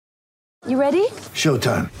You ready?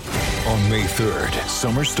 Showtime. On May 3rd,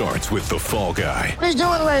 summer starts with The Fall Guy. Let's do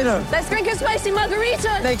it later. Let's drink a spicy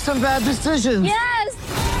margarita. Make some bad decisions. Yes!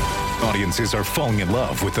 Audiences are falling in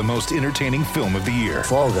love with the most entertaining film of the year.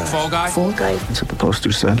 Fall Guy. Fall Guy? Fall guy. That's what the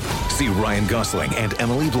poster said. See Ryan Gosling and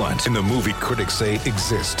Emily Blunt in the movie critics say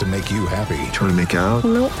exists to make you happy. Trying to make it out?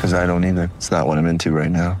 Nope. Because I don't either. It's not what I'm into right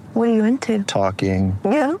now. What are you into? Talking.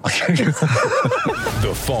 Yeah.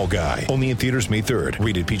 The Fall Guy. Only in theaters May 3rd.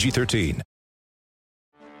 Rated PG-13.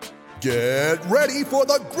 Get ready for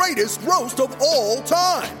the greatest roast of all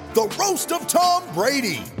time. The Roast of Tom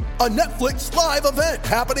Brady. A Netflix live event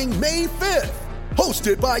happening May 5th.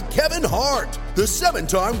 Hosted by Kevin Hart. The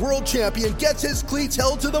 7-time world champion gets his cleats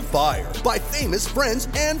held to the fire by famous friends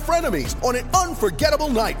and frenemies on an unforgettable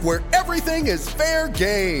night where everything is fair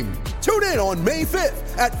game. Tune in on May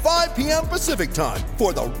 5th at 5 p.m. Pacific time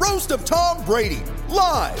for the Roast of Tom Brady.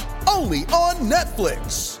 Live only on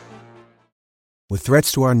Netflix. With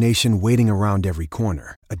threats to our nation waiting around every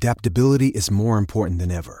corner, adaptability is more important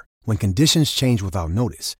than ever. When conditions change without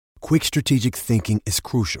notice, quick strategic thinking is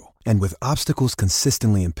crucial. And with obstacles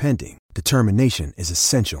consistently impending, determination is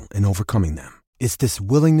essential in overcoming them. It's this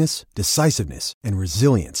willingness, decisiveness, and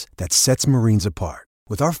resilience that sets Marines apart.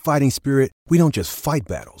 With our fighting spirit, we don't just fight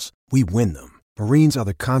battles, we win them. Marines are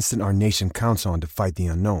the constant our nation counts on to fight the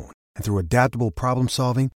unknown. And through adaptable problem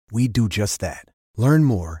solving, we do just that. Learn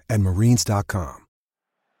more at marines.com.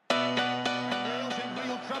 Wales in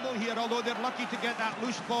real trouble here, although they're lucky to get that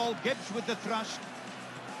loose ball. Gibbs with the thrust.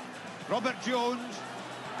 Robert Jones,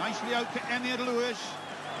 nicely out to Emir Lewis.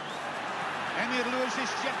 Emir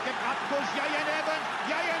Lewis's chip kick, up goes Yayan Evans.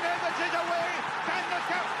 Yayan Evans is away. Can the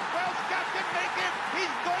Welsh captain make it?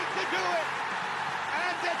 He's going to do it.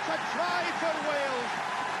 And it's a try for Wales.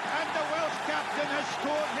 And the Welsh captain has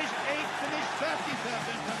scored his 8th and his 33rd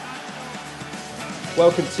international.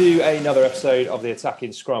 Welcome to another episode of the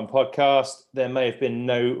Attacking Scrum podcast. There may have been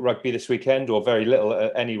no rugby this weekend, or very little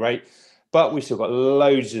at any rate, but we've still got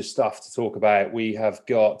loads of stuff to talk about. We have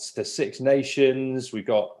got the Six Nations, we've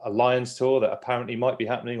got a Lions tour that apparently might be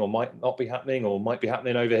happening or might not be happening or might be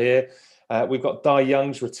happening over here. We've got Dai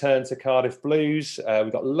Young's return to Cardiff Blues.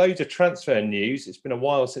 We've got loads of transfer news. It's been a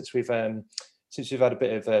while since we've had a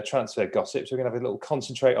bit of transfer gossip, so we're going to have a little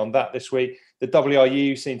concentrate on that this week. The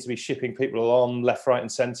WRU seem to be shipping people on left, right,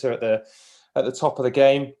 and centre at the top of the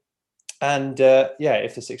game. And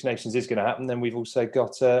if the Six Nations is going to happen, then we've also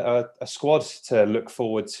got a squad to look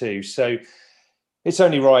forward to. So it's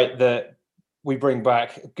only right that we bring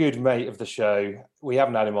back a good mate of the show. We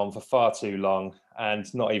haven't had him on for far too long, and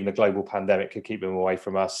not even a global pandemic could keep him away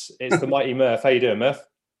from us. It's the mighty Murph. How you doing, Murph?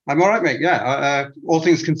 I'm all right, mate. Yeah, all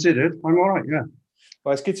things considered, I'm all right. Yeah.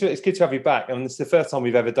 Well, it's good to have you back, and it's the first time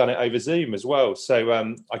we've ever done it over Zoom as well.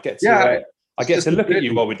 So I get to look at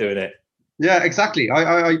you while we're doing it. Yeah, exactly.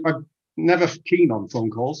 I'm never keen on phone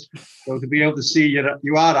calls, so to be able to see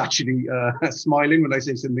you are actually smiling when I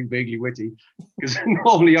say something vaguely witty, because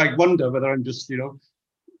normally I wonder whether I'm just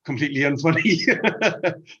completely unfunny.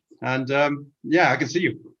 And I can see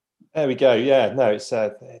you. There we go. Yeah, no,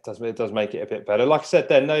 it does make it a bit better. Like I said,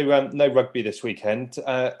 there no rugby this weekend.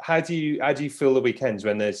 How do you feel the weekends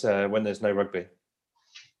when there's no rugby?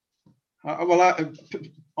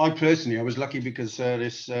 I personally, I was lucky because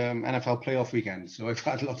this NFL playoff weekend, so I've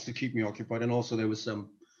had lots to keep me occupied, and also there was some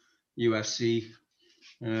UFC,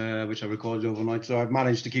 which I recorded overnight, so I've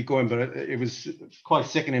managed to keep going. But it was quite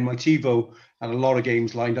sickening. My TiVo had a lot of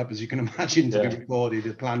games lined up, as you can imagine, to be recorded,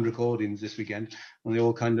 the planned recordings this weekend, and they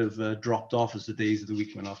all kind of dropped off as the days of the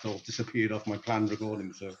week went off, all disappeared off my planned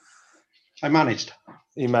recording. So I managed.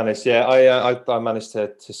 You managed, yeah. I managed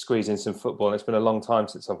to squeeze in some football, and it's been a long time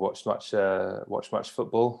since I've watched much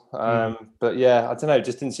football. But yeah, I don't know, it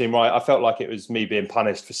just didn't seem right. I felt like it was me being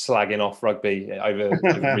punished for slagging off rugby over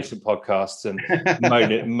recent podcasts and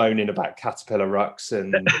moaning about caterpillar rucks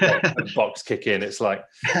and box kicking. It's like,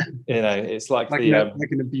 it's like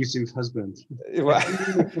an abusive husband.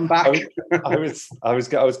 Come back. I was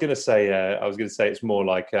going to say it's more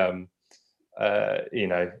like.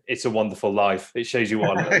 It's a Wonderful Life. It shows you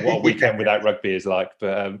what a weekend without rugby is like.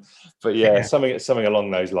 But yeah, something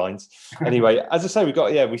along those lines. Anyway, as I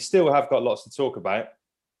say, we still have got lots to talk about.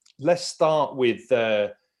 Let's start with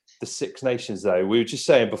the Six Nations, though. We were just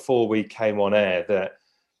saying before we came on air that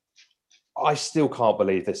I still can't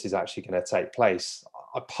believe this is actually going to take place.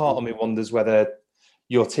 A part of me wonders whether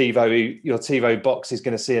your TiVo box is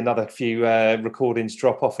going to see another few recordings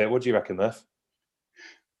drop off it. What do you reckon, Murph?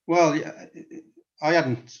 Well, I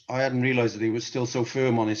hadn't realised that he was still so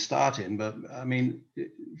firm on his starting. But I mean,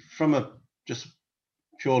 from a just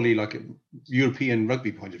purely like a European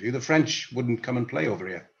rugby point of view, the French wouldn't come and play over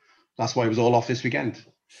here. That's why it was all off this weekend.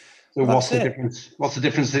 So Well, what's the difference? What's the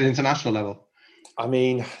difference at the international level? I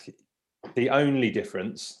mean, the only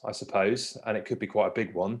difference, I suppose, and it could be quite a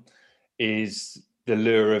big one, is the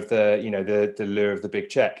lure of the lure of the big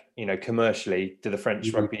check. Commercially, do the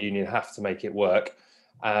French Rugby Union have to make it work?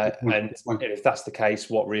 And if that's the case,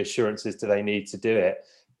 what reassurances do they need to do it?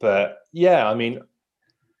 But yeah, I mean,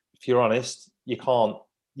 if you're honest, you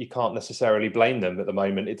can't necessarily blame them at the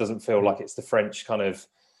moment. It doesn't feel like it's the French kind of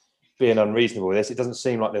being unreasonable with this. It doesn't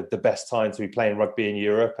seem like the best time to be playing rugby in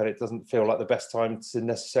Europe, and it doesn't feel like the best time to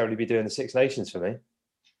necessarily be doing the Six Nations for me.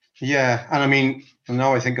 Yeah, and I mean,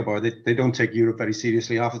 now I think about it, they don't take Europe very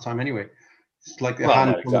seriously half the time anyway. It's like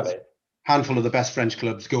handful of the best French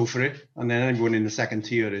clubs go for it, and then everyone in the second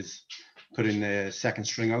tier is putting their second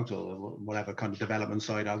string out or whatever kind of development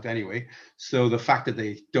side out anyway. So the fact that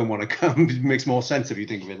they don't want to come makes more sense if you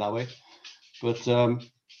think of it that way. But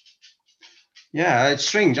yeah, it's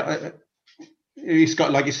strange. It's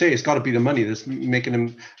got, like you say, it's got to be the money that's making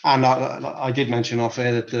them. And I did mention off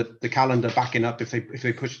air that the calendar backing up, if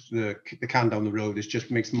they push the can down the road, it just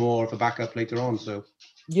makes more of a backup later on. So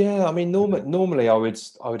yeah, I mean, normally I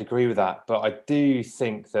would agree with that, but I do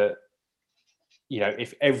think that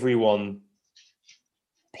if everyone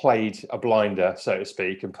played a blinder, so to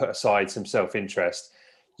speak, and put aside some self-interest,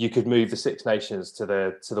 you could move the Six Nations to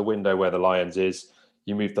the window where the Lions is.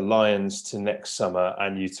 You move the Lions to next summer,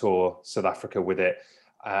 and you tour South Africa with it,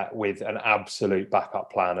 with an absolute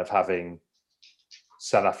backup plan of having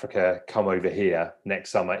South Africa come over here next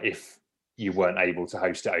summer if you weren't able to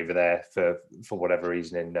host it over there for whatever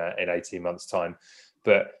reason in 18 months' time.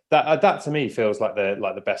 But that to me feels like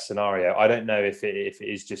the best scenario. I don't know if it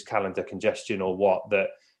is just calendar congestion or what that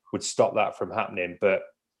would stop that from happening, but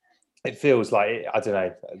it feels like, I don't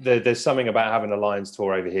know, there's something about having a Lions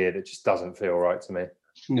tour over here that just doesn't feel right to me.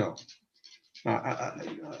 No.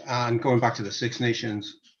 And going back to the Six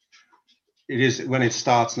Nations, it is when it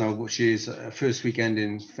starts now, which is first weekend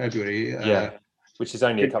in February. Which is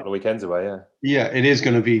only a couple of weekends away, yeah. Yeah, it is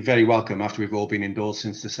going to be very welcome after we've all been indoors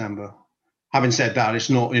since December. Having said that, it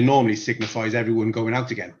normally signifies everyone going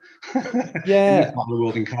out again. Yeah. In this part of the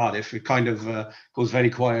world in Cardiff, it kind of goes very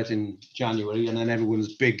quiet in January, and then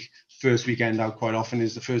everyone's big first weekend out quite often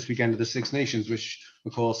is the first weekend of the Six Nations, which,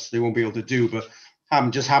 of course, they won't be able to do. But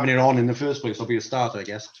just having it on in the first place will be a start, I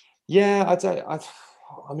guess. Yeah, I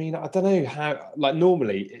don't know how. Like,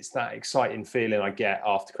 normally, it's that exciting feeling I get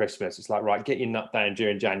after Christmas. It's like, right, get your nut down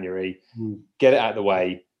during January, get it out of the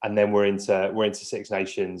way, and then we're into Six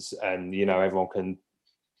Nations, and everyone can.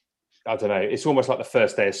 I don't know. It's almost like the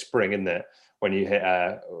first day of spring, isn't it? When you hit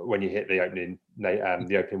the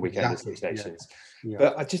opening weekend of Six Nations. Yeah.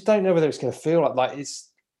 But I just don't know whether it's going to feel like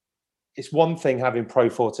it's one thing having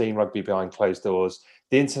Pro 14 rugby behind closed doors.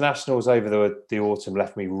 The internationals over the autumn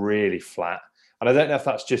left me really flat. And I don't know if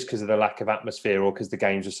that's just because of the lack of atmosphere or because the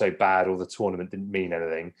games were so bad or the tournament didn't mean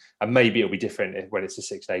anything. And maybe it'll be different when it's the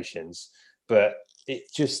Six Nations. But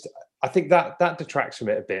I think that detracts from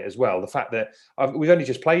it a bit as well. The fact that we've only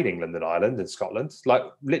just played England and Ireland and Scotland, like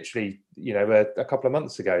literally, a couple of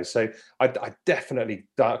months ago. So I definitely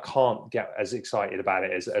can't get as excited about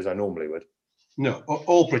it as I normally would. No,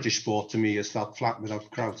 all British sport to me is felt flat without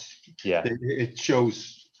crowds. Yeah. It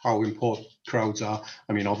shows how important crowds are.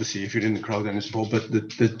 I mean, obviously, if you're in the crowd, then it's sport, but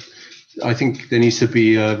I think there needs to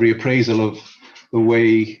be a reappraisal of the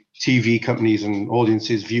way TV companies and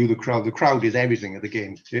audiences view the crowd. The crowd is everything at the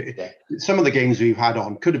game. Some of the games we've had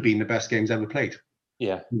on could have been the best games ever played.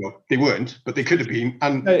 Yeah. They weren't, but they could have been.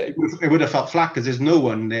 And it would have felt flat because there's no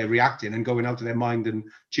one there reacting and going out of their mind and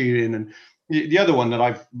cheering. And the other one that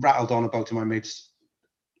I've rattled on about to my mates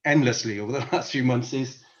endlessly over the last few months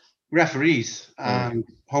is referees and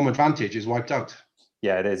home advantage is wiped out.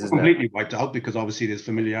 Yeah, it is, isn't completely wiped out because obviously there's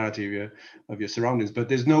familiarity of your surroundings, but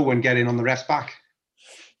there's no one getting on the ref's back.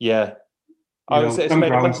 Yeah. Some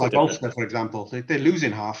grounds like Ulster, for example, they're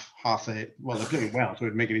losing half their, well, they're playing well, so it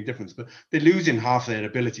would make any difference, but they're losing half their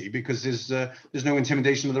ability because there's no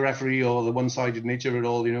intimidation of the referee or the one-sided nature at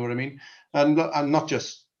all, you know what I mean? And not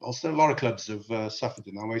just Ulster, a lot of clubs have suffered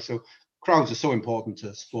in that way. So crowds are so important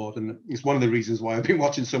to sport, and it's one of the reasons why I've been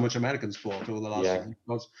watching so much American sport over the last year,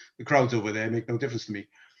 because the crowds over there make no difference to me.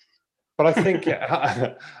 But I think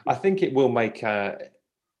I think it will make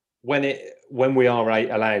when we are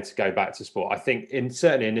allowed to go back to sport. I think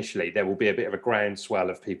certainly initially there will be a bit of a groundswell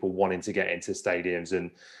of people wanting to get into stadiums,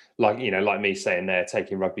 and like me saying there,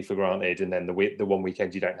 taking rugby for granted, and then the one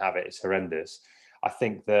weekend you don't have it, it's horrendous. I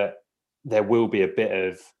think that there will be a bit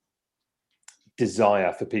of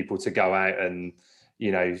desire for people to go out and,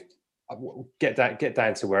 get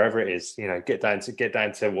down to wherever it is, get down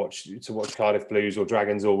to watch Cardiff Blues or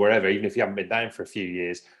Dragons or wherever, even if you haven't been down for a few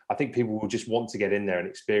years. I think people will just want to get in there and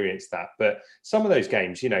experience that. But some of those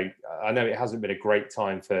games, I know it hasn't been a great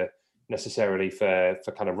time necessarily for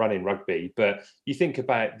kind of running rugby, but you think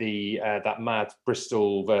about that mad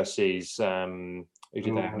Bristol versus who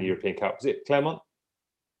did that in the European Cup? Was it Claremont?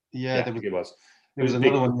 Yeah, I think it was. There was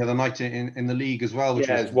another one the other night in the league as well. Which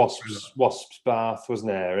was Wasps Bath,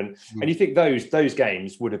 wasn't there? And you think those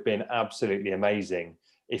games would have been absolutely amazing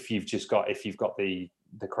if you've got the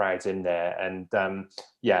crowds in there. And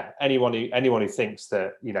anyone who thinks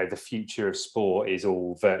that the future of sport is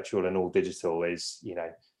all virtual and all digital is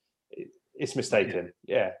it's mistaken.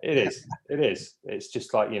 Yeah, it is. It is. It's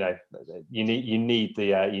just like you need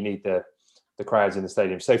the crowds in the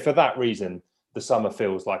stadium. So for that reason, the summer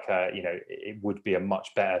feels like it would be a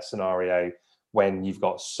much better scenario when you've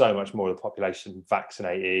got so much more of the population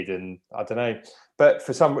vaccinated, and I don't know. But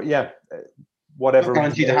for some, whatever. Not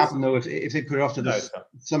guaranteed to happen though. If they put it off to this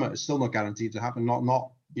summer, it's still not guaranteed to happen. Not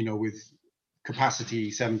with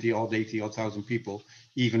capacity 70 odd, 80 odd thousand people,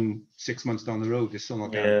 even 6 months down the road, it's still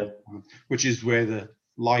not guaranteed. Which is where the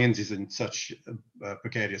Lions is in such a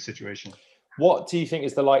precarious situation. What do you think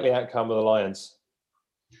is the likely outcome of the Lions?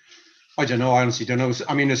 I don't know. I honestly don't know.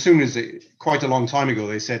 I mean, as soon as quite a long time ago,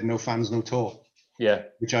 they said no fans, no tour. Yeah.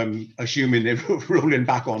 Which I'm assuming they're rolling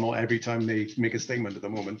back on every time they make a statement at the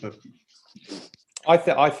moment. But I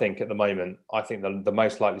think at the moment, the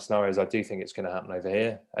most likely scenario is I do think it's going to happen over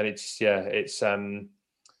here, and it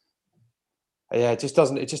just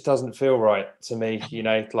doesn't feel right to me.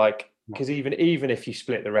 Because even if you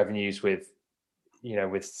split the revenues with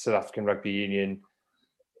South African Rugby Union,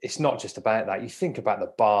 it's not just about that. You think about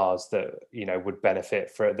the bars that would benefit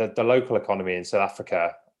for the local economy in South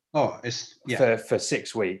Africa. For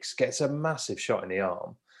 6 weeks gets a massive shot in the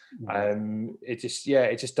arm. It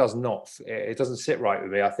just doesn't sit right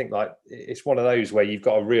with me. I think it's one of those where you've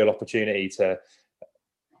got a real opportunity to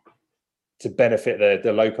benefit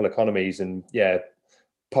the local economies and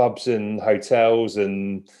pubs and hotels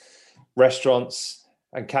and restaurants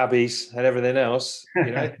and cabbies and everything else.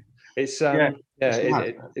 It's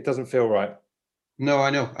it doesn't feel right. No, I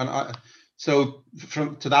know. And so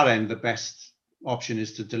to that end, the best option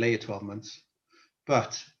is to delay it 12 months.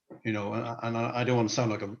 But, and I don't want to sound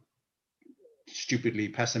like a stupidly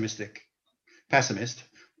pessimist,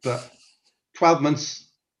 but 12 months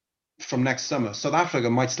from next summer, South Africa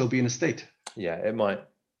might still be in a state. Yeah, it might.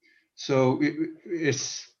 So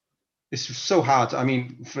it's so hard. I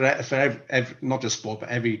mean, for every, not just sport, but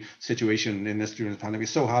every situation in this during the pandemic,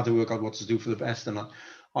 it's so hard to work out what to do for the best. And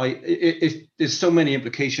there's so many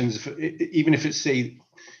implications. Even if it's say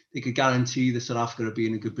they could guarantee that South Africa will be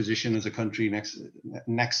in a good position as a country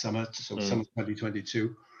next summer, so summer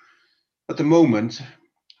 2022. At the moment,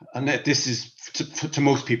 and this is to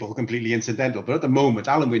most people completely incidental, but at the moment,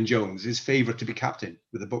 Alan Wynne-Jones is favourite to be captain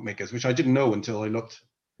with the bookmakers, which I didn't know until I looked.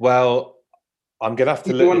 Well, I'm going to have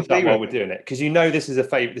to look at that while we're doing it, because this is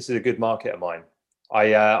this is a good market of mine.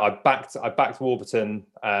 I backed Warburton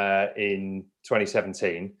in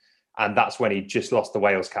 2017, and that's when he just lost the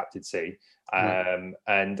Wales captaincy. And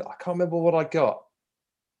I can't remember what I got.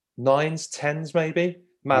 9s, 10s, maybe.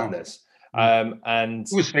 Madness. And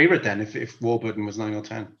who was favourite then? If Warburton was 9 or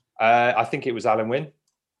 10, I think it was Alan Wynne.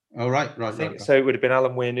 Oh right. So it would have been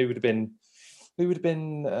Alan Wynne. Who would have been?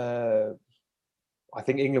 I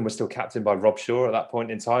think England was still captained by Rob Shaw at that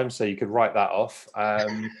point in time, so you could write that off.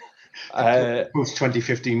 Post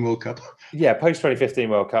 2015 World Cup. Yeah, post 2015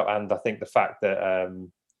 World Cup, and I think the fact that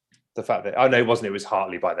it wasn't. It was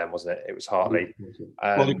Hartley by then, wasn't it? It was Hartley.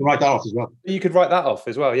 Well, you can write that off as well. You could write that off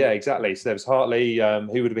as well. Yeah, exactly. So there was Hartley,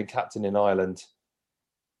 who would have been captain in Ireland.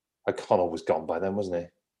 O'Connell was gone by then, wasn't he?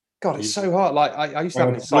 God, it's so hard. Like I used to have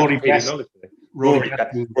an encyclopedic knowledge. Rory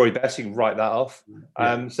Best, you can write that off.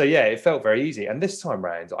 So it felt very easy. And this time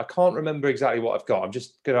round, I can't remember exactly what I've got. I'm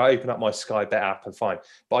just going to open up my Sky Bet app and find.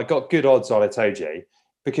 But I got good odds on Itoje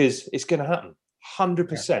because it's going to happen. 100%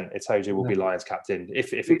 Itoje will be Lions captain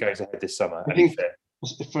if it goes ahead this summer. I think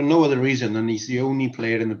for no other reason than he's the only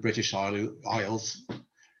player in the British Isles,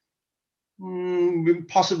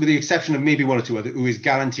 possibly with the exception of maybe one or two other, who is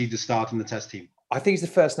guaranteed to start in the Test team. I think he's the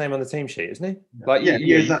first name on the team sheet, isn't he? Like,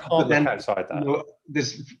 you can't look outside that.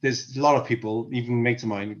 There's a lot of people, even mates of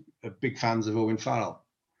mine, are big fans of Owen Farrell.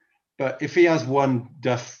 But if he has one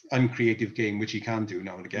duff, uncreative game, which he can do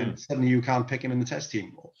now and again, suddenly you can't pick him in the Test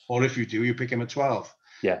team. Or if you do, you pick him at 12.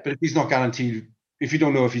 Yeah. But if he's not guaranteed, if you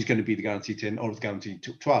don't know if he's going to be the guaranteed 10 or the guaranteed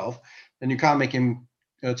 12, then you can't make him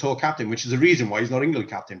a tour captain, which is the reason why he's not England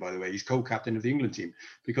captain, by the way. He's co-captain of the England team,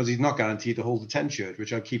 because he's not guaranteed to hold the 10 shirt,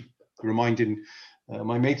 which I keep reminding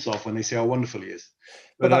my mates of when they say how wonderful he is.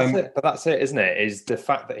 But that's it. But that's it, isn't it? Is the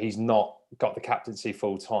fact that he's not got the captaincy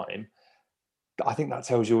full time. I think that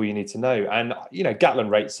tells you all you need to know. And Gatland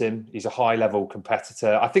rates him. He's a high level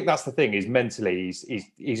competitor. I think that's the thing. Is mentally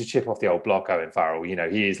he's a chip off the old block. Owen Farrell.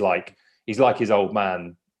 He's like his old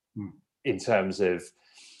man in terms of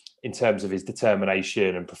his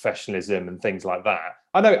determination and professionalism and things like that.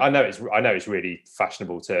 I know it's really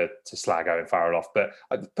fashionable to slag Owen Farrell off, but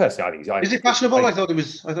personally, I think is it fashionable? I thought it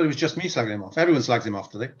was just me slagging him off. Everyone slags him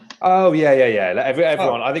off, do they? Oh yeah.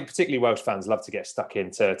 Everyone. I think particularly Welsh fans love to get stuck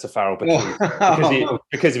into Farrell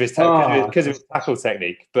because of his tackle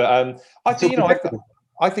technique. But I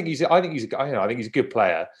think he's a good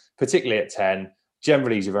player, particularly at 10.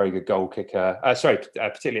 Generally, he's a very good goal kicker.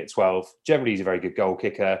 Particularly at 12. Generally, he's a very good goal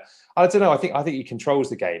kicker. I don't know. I think he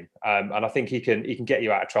controls the game, and I think he can get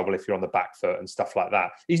you out of trouble if you're on the back foot and stuff like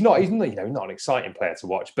that. He's not an exciting player to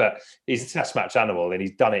watch, but he's a test match animal, and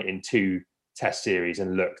he's done it in 2 test series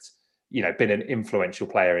and looked, been an influential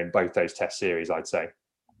player in both those test series, I'd say.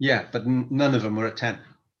 Yeah, but none of them were at 10.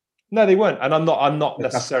 No, they weren't, and I'm not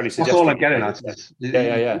necessarily suggesting. That's all I'm getting at.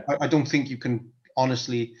 Yeah. I don't think you can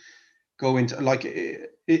honestly go into, like,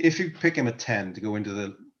 if you pick him at 10 to go into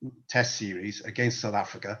the test series against South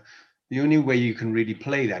Africa, the only way you can really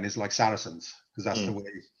play then is like Saracens, because that's the way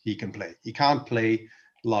he can play. He can't play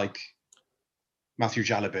like Matthew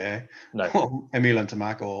Jalibert or Emile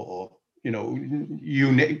Ntamack or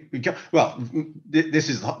this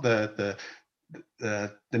is the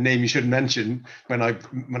name you should mention when I'm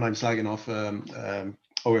slagging off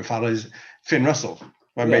Owen Farrell is Finn Russell.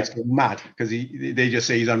 My mates go mad because they just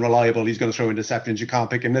say he's unreliable. He's going to throw interceptions. You can't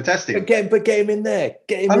pick him in the testing. But get him in there.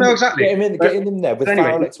 Get him exactly. Get him in there with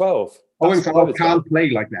Farrell at 12. Owen Farrell can't play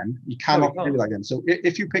like them. He cannot play like them. So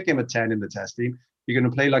if you pick him at 10 in the testing, you're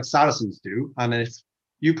going to play like Saracens do. And if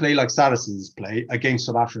you play like Saracens play against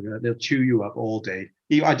South Africa, they'll chew you up all day.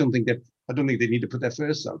 I don't think they need to put their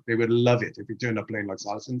first out. They would love it if you turned up playing like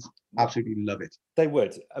Saracens. Absolutely love it. They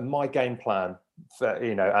would. And my game plan,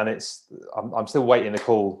 and I'm still waiting a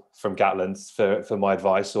call from Gatland for my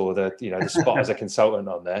advice or the spot as a consultant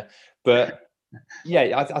on there. But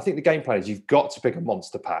yeah, I think the game plan is you've got to pick a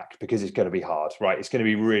monster pack because it's going to be hard, right? It's going to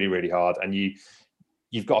be really, really hard, and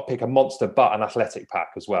you've got to pick a monster but an athletic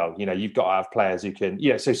pack as well. You've got to have players who can.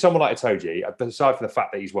 So someone like Itoje, aside from the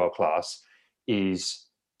fact that he's world class, is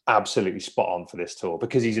absolutely spot on for this tour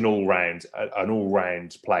because he's an all-round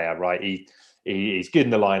player, right? He's good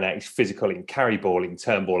in the line out, he's physical, he can carry ball, he can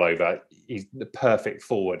turn ball over. He's the perfect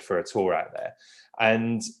forward for a tour out there.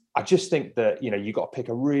 And I just think that, you've got to pick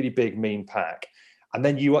a really big, mean pack. And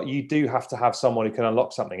then you do have to have someone who can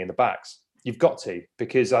unlock something in the backs. You've got to,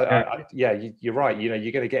 because you're right.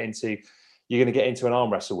 You're going to get into an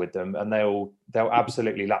arm wrestle with them and they'll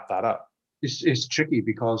absolutely lap that up. It's tricky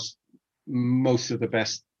because most of the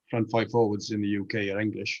best front 5 forwards in the UK are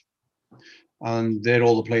English. And they're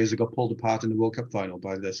all the players that got pulled apart in the World Cup final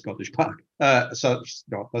by the Scottish pack. By the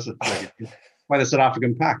South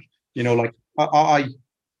African pack.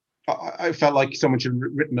 I felt like someone should have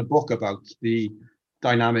written a book about the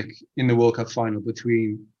dynamic in the World Cup final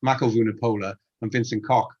between Mako Vunipola and Vincent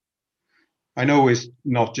Koch. I know it's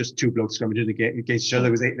not just 2 blokes scrummaging against each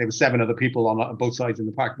other. There was 7 other people on both sides in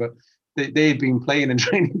the pack, but they'd been playing and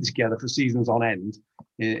training together for seasons on end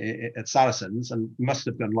at Saracens and must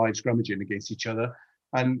have done live scrummaging against each other.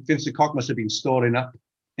 And Vincent Koch must have been storing up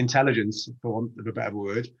intelligence, for want of a better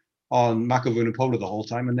word, on Mako Vunipola the whole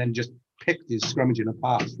time, and then just picked his scrummaging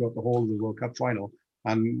apart throughout the whole of the World Cup final.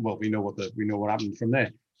 And we know what happened from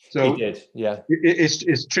there. So he did, yeah.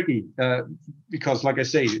 It's tricky because, like I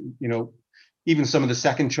say, even some of the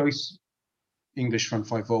second choice English front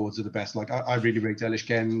 5 forwards are the best. Like I really rate Elish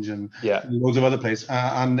Genge and loads of other players,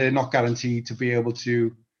 and they're not guaranteed to be able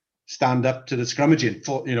to stand up to the scrummaging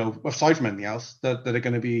for, aside from anything else that are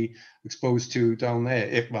going to be exposed to down there.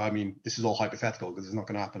 This is all hypothetical because it's not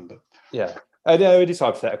going to happen, but yeah, I know it is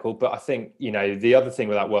hypothetical, but I think, the other thing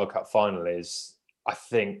with that World Cup final is I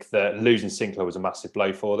think that losing Sinclair was a massive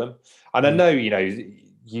blow for them. And I know,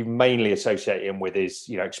 you mainly associate him with his,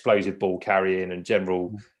 explosive ball carrying and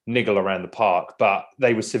general niggle around the park, but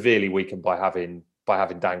they were severely weakened by having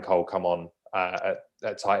Dan Cole come on at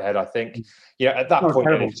tight head. I think, at that point,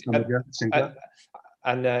 at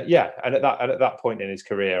that point in his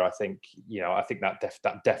career, I think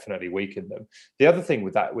that definitely weakened them. The other thing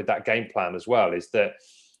with that game plan as well is that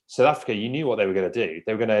South Africa, you knew what they were going to do.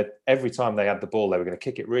 They were going to, every time they had the ball, they were going to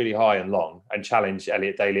kick it really high and long and challenge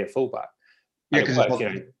Elliot Daly at fullback. Yeah, because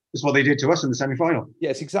It's what they did to us in the semi-final. Yeah,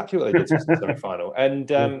 it's exactly what they did to us in the semi-final.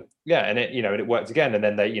 And and it worked again. And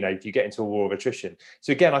then you get into a war of attrition.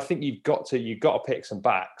 So again, I think you've got to pick some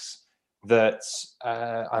backs that.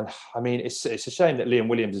 And I mean, it's a shame that Liam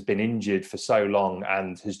Williams has been injured for so long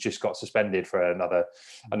and has just got suspended for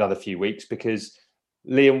another few weeks, because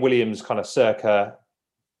Liam Williams, kind of circa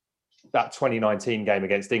that 2019 game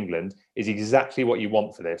against England, is exactly what you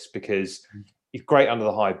want for this, because he's great under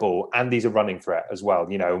the high ball and he's a running threat as well,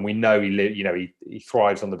 and we know he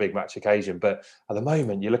thrives on the big match occasion. But at the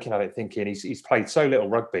moment, you're looking at it thinking he's played so little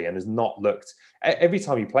rugby and has not looked. Every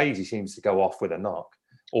time he plays, he seems to go off with a knock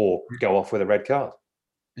or go off with a red card.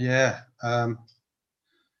 Yeah,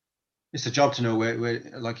 it's a job to know where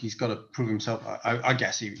like he's got to prove himself. I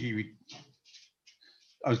guess he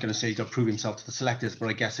I was going to say he's got to prove himself to the selectors, but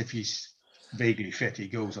I guess if he's vaguely fit, he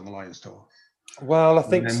goes on the Lions tour. Well, I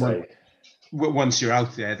think so. Once you're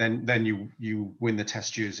out there, then you win the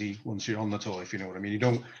Test jersey once you're on the tour, if you know what I mean. You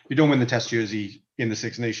don't win the Test jersey in the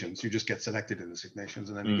Six Nations. You just get selected in the Six Nations,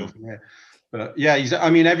 and then you go from there. But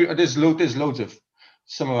there's loads of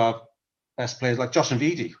some of our best players, like Josh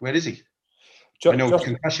Navidi. Where is he? I know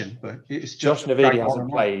concussion, but it's just Josh Navidi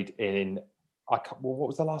hasn't played in. What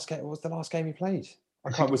was the last game? What was the last game he played?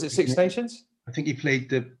 Was it Six Nations? I think he played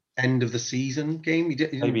the end of the season game. He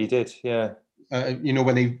did. Maybe he did. Yeah.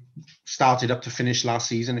 When they started up to finish last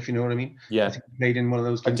season, if you know what I mean. Yeah. I think he played in one of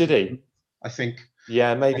those games. Did he? I think.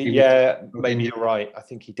 Yeah, maybe. Maybe you're right. I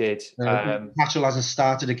think he did. Patchell hasn't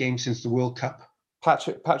started a game since the World Cup.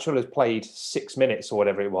 Patchell has played 6 minutes or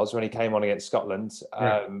whatever it was when he came on against Scotland.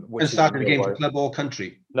 And started a game for club or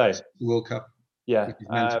country. No. The World Cup. Yeah.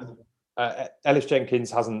 Ellis Jenkins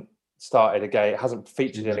hasn't started a game, hasn't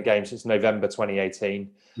featured in a game since November 2018,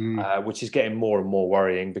 which is getting more and more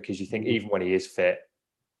worrying, because you think even when he is fit,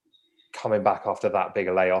 coming back after that big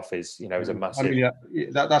a layoff is a massive. I mean,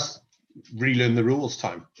 that's relearn the rules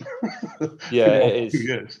time. Yeah, it is. 2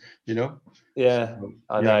 years, Yeah,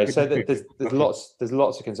 I know. So there's lots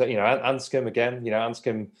of concern. Anscombe again.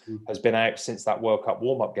 Anscombe has been out since that World Cup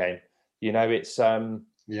warm-up game. It's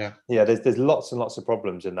there's lots and lots of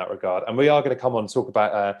problems in that regard, and we are going to come on and talk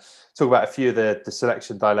about a few of the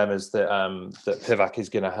selection dilemmas that Pivac is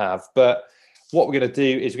going to have. But what we're going to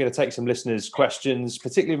do is we're going to take some listeners' questions,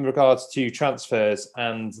 particularly in regards to transfers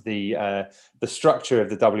and the structure of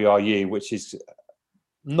the WRU, which is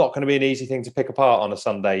not going to be an easy thing to pick apart on a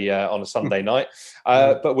Sunday night.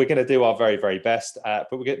 But we're going to do our very, very best.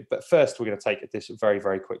 But first, we're going to take this very,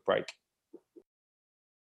 very quick break.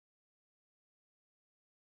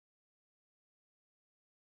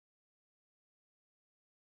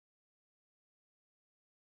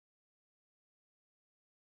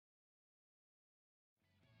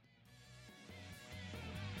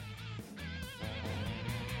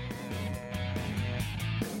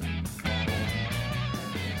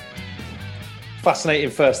 Fascinating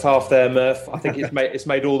first half there, Murph. I think it's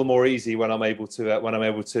made all the more easy when I'm able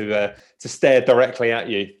to stare directly at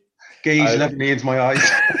you. Gaze levelly into my eyes.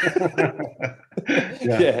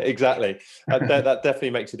 Yeah, exactly. That definitely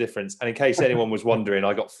makes a difference. And in case anyone was wondering,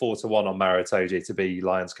 I got 4-1 on Maro Itoje to be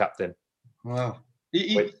Lions captain. Wow,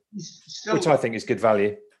 he's still, which I think is good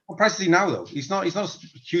value. What price is he now, though? He's not a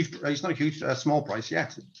huge small price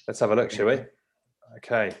yet. Let's have a look, shall we?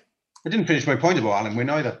 Okay. I didn't finish my point about Alan Wynne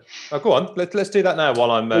either. Oh, go on. Let's do that now while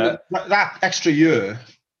I'm... That extra year,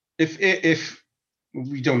 if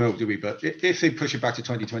we don't know, do we? But if they push it back to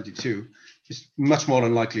 2022, it's much more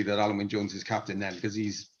unlikely that Alan Wynne-Jones is captain then, because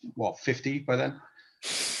he's, 50 by then?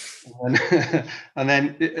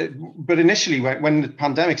 But initially, when the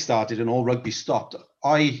pandemic started and all rugby stopped,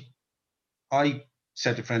 I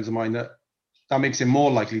said to friends of mine that makes him more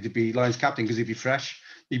likely to be Lions captain, because he'd be fresh.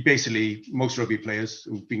 Most rugby players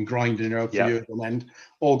who've been grinding out for years on end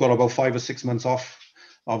all got about 5 or 6 months off.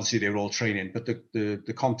 Obviously, they were all training, but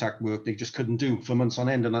the contact work they just couldn't do for months on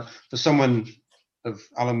end. And for someone of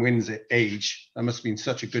Alan Wynne's age, that must have been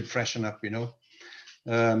such a good freshen up,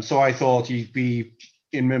 So I thought he'd be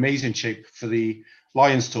in amazing shape for the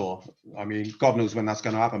Lions tour. I mean, God knows when that's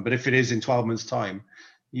going to happen. But if it is in 12 months' time,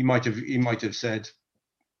 he might have said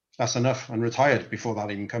that's enough and retired before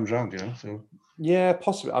that even comes around. So. Yeah,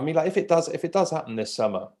 possibly. I mean, like if it does happen this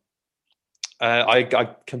summer,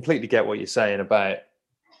 I completely get what you're saying about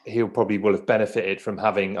he'll probably will have benefited from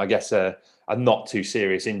having, I guess, a not too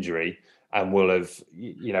serious injury, and will have,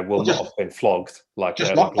 not have been flogged like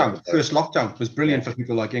just lockdown. First lockdown was brilliant for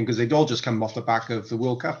people like him, because they'd all just come off the back of the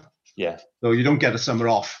World Cup. Yeah. So you don't get a summer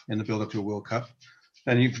off in the build up to a World Cup.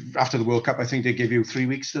 Then after the World Cup, I think they give you 3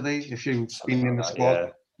 weeks, do they? If you've been in the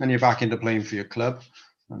squad, then you're back into playing for your club.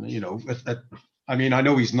 And I mean, I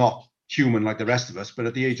know he's not human like the rest of us. But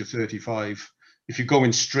at the age of 35, if you're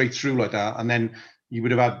going straight through like that, and then you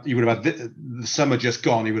would have had the summer just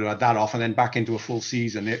gone, you would have had that off, and then back into a full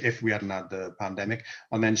season if we hadn't had the pandemic,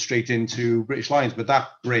 and then straight into British Lions. But that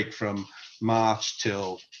break from March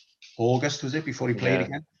till August, was it, before he played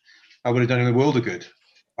again? I would have done him a world of good,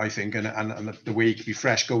 I think, and the way he could be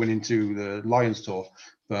fresh going into the Lions tour.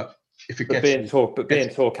 But if it gets being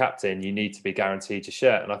tour captain, you need to be guaranteed your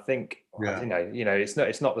shirt. And I think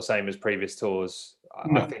it's not the same as previous tours.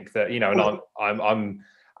 I think that and I'm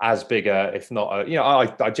as big a, if not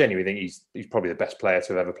a, I genuinely think he's probably the best player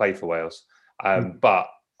to have ever played for Wales. But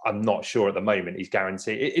I'm not sure at the moment he's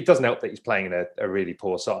guaranteed. It doesn't help that he's playing in a really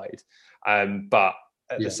poor side. But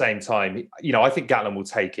at the same time, I think Gatland will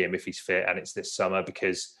take him if he's fit and it's this summer,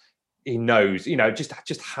 because he knows,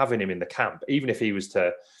 just having him in the camp, even if he was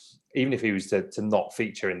to not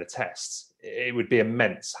feature in the tests, it would be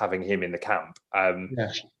immense having him in the camp.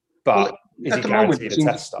 But is he guaranteed a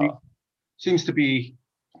test start? Seems to be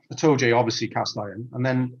Itoje, obviously cast iron, and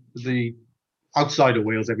then the outside of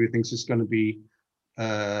Wales, everything's just going to be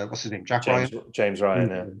what's his name, James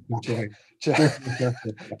Ryan,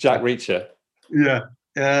 Jack Reacher,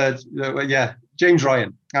 James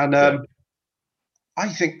Ryan, and I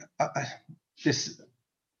think this.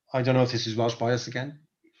 I don't know if this is Welsh bias again.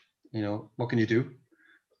 What can you do?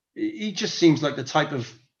 He just seems like the type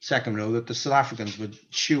of second row that the South Africans would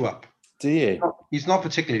chew up. Do you? He's not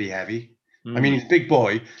particularly heavy. I mean, he's a big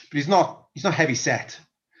boy, but he's not heavy set.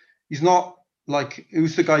 He's not like,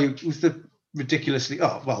 who's the ridiculously,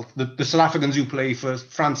 the South Africans who play for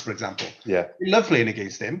France, for example. Yeah. They love playing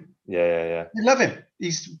against him. Yeah. They love him.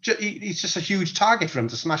 He's just a huge target for him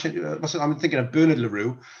to smash it. I'm thinking of Bernard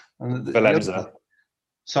Leroux. And Valenza.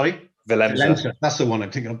 Sorry? Valenza. That's the one I'm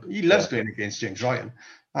thinking of. He loves playing against James Ryan.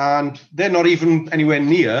 And they're not even anywhere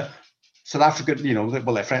near South Africa,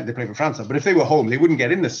 they're playing for France now, but if they were home, they wouldn't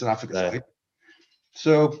get in the South Africa side.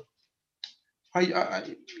 So he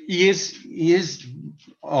is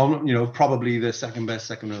on, probably the second best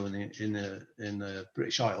second row in the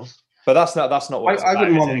British Isles. But that's not what it's I about,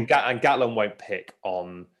 wouldn't want and Gatland won't pick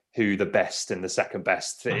on who the best and the second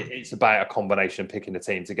best. It's about a combination, picking a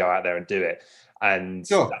team to go out there and do it. And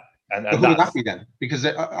sure. And who would that be then? Because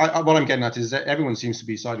what I'm getting at is that everyone seems to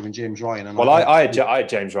be siding with James Ryan. And I had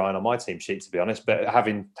James Ryan on my team sheet, to be honest. But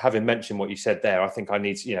having mentioned what you said there, I think I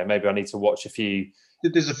need to, maybe I need to watch a few.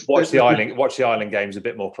 Watch the Ireland games a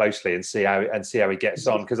bit more closely and see how he gets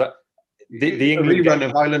on, because the England rerun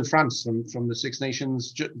of Ireland France from the Six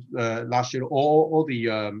Nations last year, or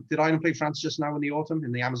the did Ireland play France just now in the autumn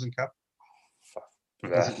in the Amazon Cup?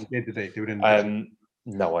 Did they do it in?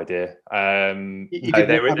 No idea.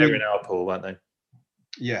 They were in our pool, weren't they?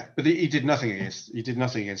 Yeah, but he did nothing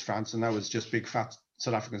against France, and that was just big fat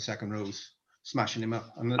South African second rows smashing him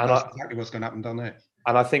up, and that's exactly what's going to happen down there.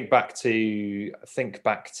 And I think back to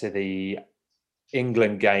the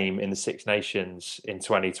England game in the Six Nations in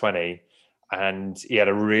 2020, and he had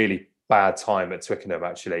a really bad time at Twickenham,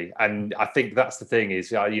 actually. And I think that's the thing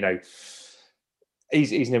is,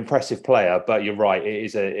 he's an impressive player, but you're right,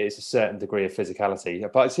 it's a certain degree of physicality.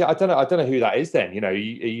 But see, I don't know who that is then. Are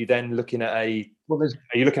you then looking at a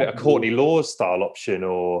Courtney Lawes style option,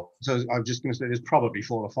 or? So I'm just going to say there's probably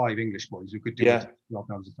 4 or 5 English boys who could do it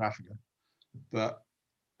lockdowns in Africa, but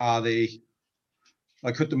are they,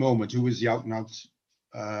 like, at the moment, who is the out and out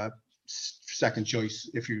second choice,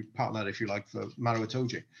 if you like, for Maro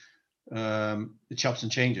Itoje? It chops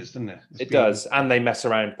and changes, doesn't it? It does, and they mess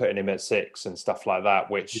around putting him at 6 and stuff like that,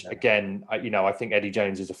 which again, I think Eddie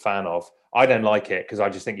Jones is a fan of. I don't like it, because I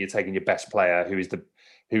just think you're taking your best player, who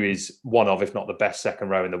is one of, if not the best second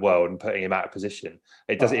row in the world, and putting him out of position.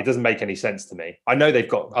 It doesn't make any sense to me. I know they've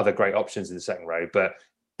got other great options in the second row, but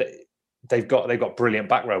they've got brilliant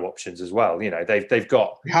back row options as well. They've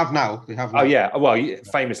got. They have now. Oh yeah. Well,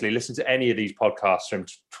 famously, listen to any of these podcasts from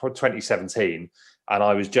 2017. And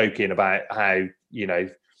I was joking about how,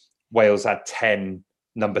 Wales had 10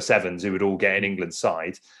 number 7s who would all get in England's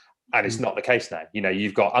side. And it's not the case now.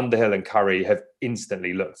 You've got Underhill and Curry have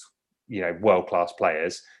instantly looked, world-class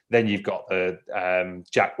players. Then you've got the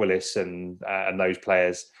Jack Willis and those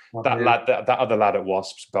players. That other lad at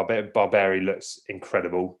Wasps, Barberi, looks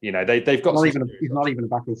incredible. They've got. He's not even a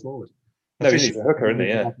back row forward. No, he's a hooker, isn't he?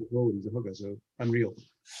 Yeah. He's a hooker, so unreal.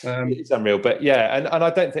 It's unreal, but yeah, and I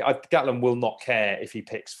don't think Gatland will not care if he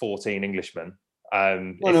picks 14 Englishmen.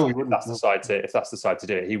 If that's the side to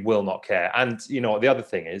do it, he will not care. And the other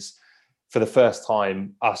thing is, for the first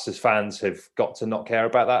time, us as fans have got to not care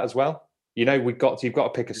about that as well. You've got to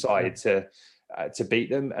pick a side to beat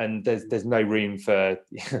them, and there's no room for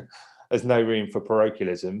there's no room for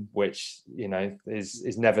parochialism, which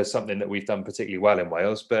is never something that we've done particularly well in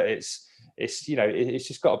Wales. But it's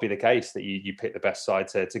just got to be the case that you pick the best side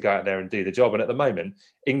to go out there and do the job. And at the moment,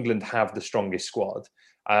 England have the strongest squad.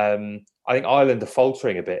 I think Ireland are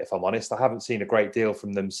faltering a bit, if I'm honest. I haven't seen a great deal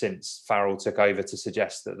from them since Farrell took over to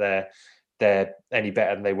suggest that they're any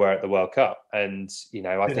better than they were at the World Cup. And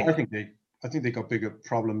I think they got bigger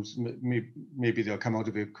problems. Maybe they'll come out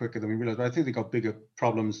of it quicker than we realize. But I think they got bigger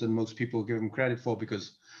problems than most people give them credit for,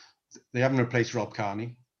 because they haven't replaced Rob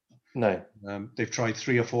Kearney. No. They've tried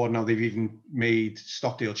 3 or 4. Now they've even made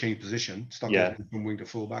Stockdale change position. Stockdale from wing to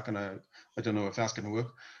fullback, and I don't know if that's going to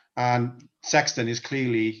work. And Sexton is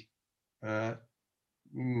clearly, I'm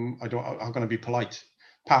going to be polite,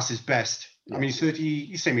 past his best. Yeah. I mean,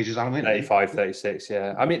 he's same age as Alan Wynne. 85, 36,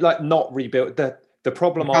 yeah. I mean, like, not rebuilt. The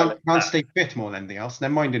problem can't stay fit more than anything else.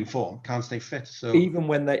 Never mind in form, can't stay fit. So even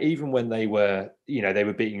when they were, they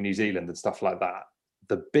were beating New Zealand and stuff like that.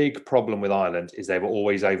 The big problem with Ireland is they were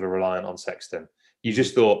always over reliant on Sexton. You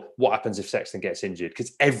just thought, what happens if Sexton gets injured?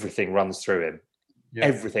 Because everything runs through him. Yeah.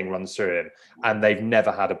 Everything runs through him, and they've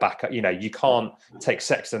never had a backup. You can't take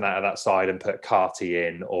Sexton out of that side and put Carty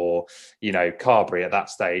in, or Carberry at that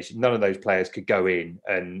stage. None of those players could go in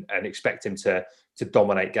and expect him to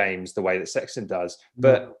dominate games the way that Sexton does.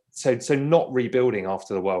 But so not rebuilding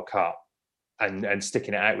after the World Cup and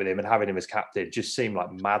sticking it out with him and having him as captain just seemed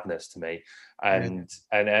like madness to me. And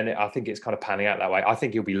I think it's kind of panning out that way. I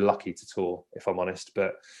think he'll be lucky to tour, if I'm honest.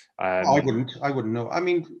 But I wouldn't know. I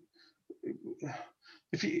mean,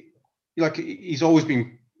 if he's always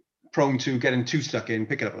been prone to getting too stuck in,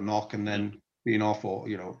 picking up a knock, and then being off, or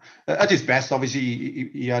at his best. Obviously,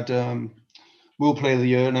 he had World Player of the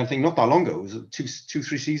Year and everything not that long ago. Was it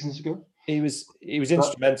 2-3 seasons ago? He was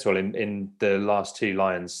instrumental in the last two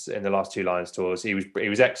Lions tours. He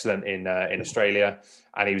was excellent in Australia,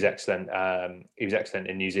 and he was excellent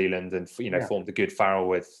in New Zealand, and formed a good Farrell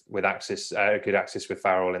with Axis, good axis with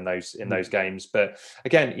Farrell in those games. But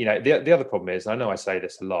again, the other problem is, and I know I say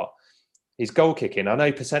this a lot, his goal kicking. I know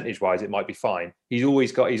percentage wise it might be fine. He's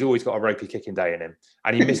always got a ropey kicking day in him,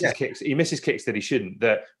 and he misses kicks. He misses kicks that he shouldn't.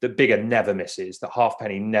 That Biggar never misses. That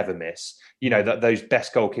Halfpenny never miss. That those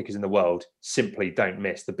best goal kickers in the world simply don't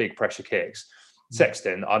miss the big pressure kicks.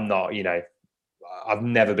 Sexton, I'm not. I've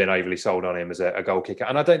never been overly sold on him as a goal kicker,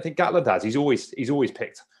 and I don't think Gatland has. He's always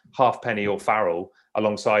picked Halfpenny or Farrell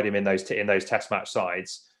alongside him in those Test match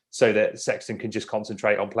sides, so that Sexton can just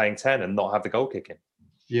concentrate on playing 10 and not have the goal kicking.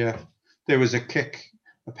 Yeah. There was a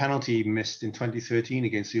penalty missed in 2013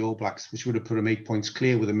 against the All Blacks, which would have put him 8 points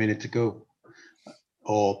clear with a minute to go,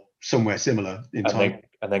 or somewhere similar in time.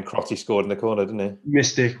 And then Crotty scored in the corner, didn't he?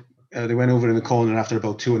 Missed it. They went over in the corner after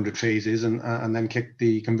about 200 phases, and then kicked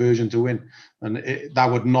the conversion to win. And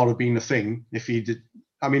that would not have been a thing if he did.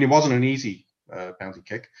 I mean, it wasn't an easy penalty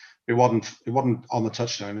kick. It wasn't on the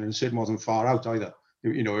touchline, and it certainly wasn't far out either.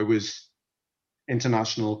 It was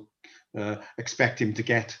international. Expect him to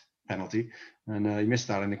get penalty, and he missed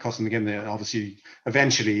that, and it cost him the game. Obviously,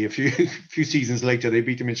 eventually, a few seasons later, they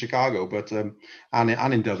beat him in Chicago, but and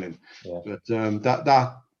in Dublin. Yeah. But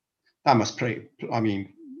that must play. I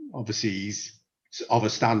mean, obviously, he's of a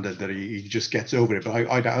standard that he just gets over it. But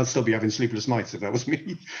I'll still be having sleepless nights if that was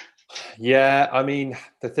me. Yeah, I mean,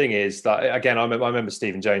 the thing is that, again, I remember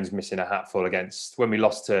Stephen Jones missing a hatful against when we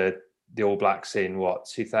lost to the All Blacks in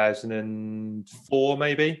 2004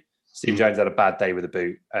 maybe. Steve Jones had a bad day with a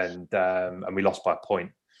boot, and we lost by a point.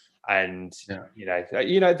 And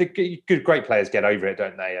the great players get over it,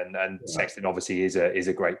 don't they? And Sexton obviously is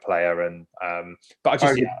a great player. And but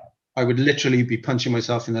I would literally be punching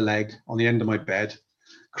myself in the leg on the end of my bed,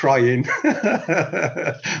 crying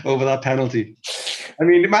over that penalty. I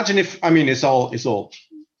mean, imagine if it's all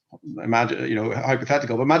imagine,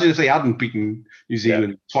 hypothetical, but imagine if they hadn't beaten New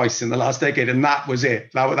Zealand twice in the last decade, and that was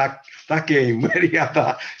it. That game where he had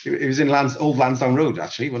that. It was in Old Lansdowne Road,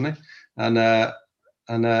 actually, wasn't it? And it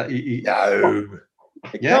can't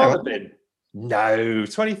have been. No,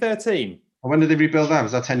 2013. When did they rebuild that?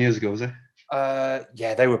 Was that 10 years ago? Was it?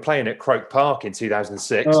 They were playing at Croke Park in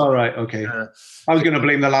 2006. Oh, right, okay. I was going to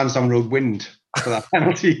blame the Lansdowne Road wind for that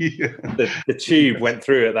penalty. the tube went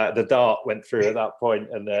through at that. The dart went through at that point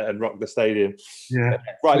and rocked the stadium. Yeah.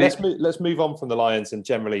 Right. Let's move on from the Lions and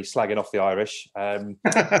generally slagging off the Irish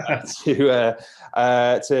to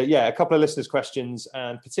a couple of listeners' questions,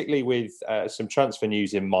 and particularly with some transfer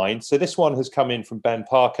news in mind. So this one has come in from Ben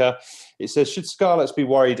Parker. It says, should Scarlets be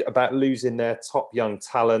worried about losing their top young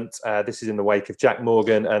talent? This is in the wake of Jack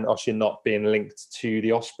Morgan and Oisin not being linked to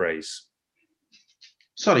the Ospreys.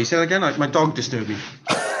 Sorry, say that again. My dog disturbed me.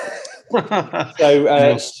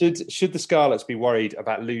 So should the Scarlets be worried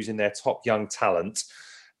about losing their top young talent?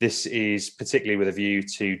 This is particularly with a view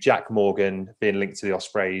to Jack Morgan being linked to the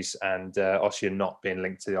Ospreys and Ossian not being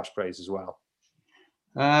linked to the Ospreys as well.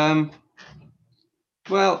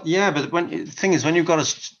 Well, yeah, but the thing is, when you've got a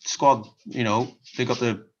squad, they've got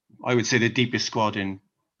I would say the deepest squad of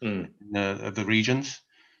the regions.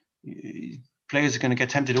 Players are going to get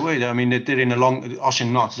tempted away. I mean, they're in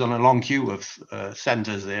Ossian Knott is on a long queue of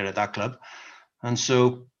centres there at that club, and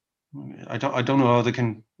so I don't know how they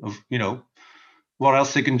can, what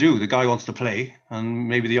else they can do. The guy wants to play, and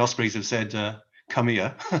maybe the Ospreys have said, "Come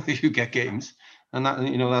here, you get games." And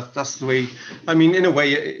that, that's the way. I mean, in a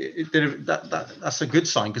way, that's a good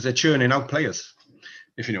sign because they're churning out players,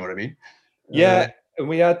 if you know what I mean. Yeah, and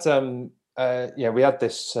we had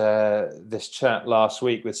this chat last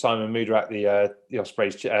week with Simon Mudarak, the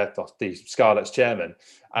Ospreys, the Scarlets chairman,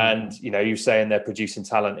 and he was saying they're producing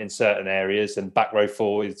talent in certain areas, and back row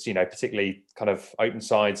forwards, particularly kind of open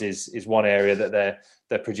sides, is one area that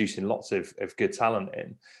they're producing lots of good talent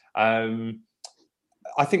in.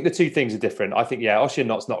 I think the two things are different. I think, Ossian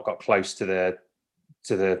Knott's not got close to the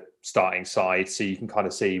starting side, so you can kind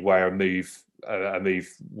of see where a move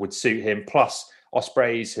would suit him. Plus,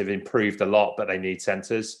 Ospreys have improved a lot, but they need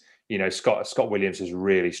centres. Scott Williams has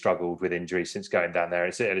really struggled with injuries since going down there.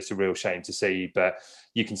 It's a real shame to see, but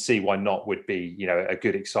you can see why Knott would be, a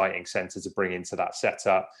good, exciting centre to bring into that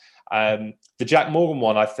setup. The Jack Morgan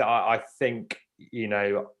one, I think,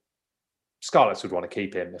 Scarlets would want to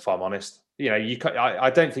keep him, if I'm honest. I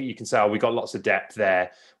don't think you can say, we got lots of depth there.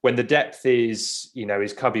 When the depth is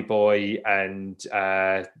Cubby Boy and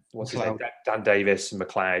what's his name, Dan Davis and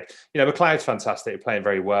McLeod. McLeod's fantastic, playing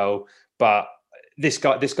very well, but this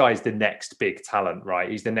guy is the next big talent, right?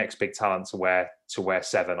 He's the next big talent to wear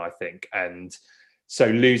 7, I think, and so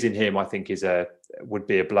losing him, I think, would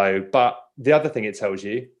be a blow. But the other thing it tells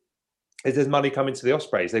you is there's money coming to the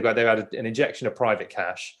Ospreys. They've had an injection of private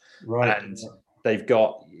cash, right? And they've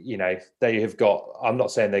got, they have got, I'm not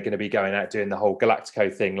saying they're going to be going out doing the whole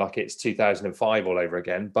Galactico thing like it's 2005 all over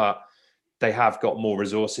again, but they have got more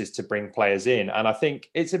resources to bring players in. And I think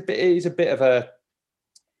it is a bit of a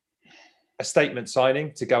statement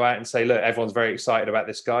signing to go out and say, look, everyone's very excited about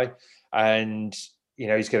this guy. And,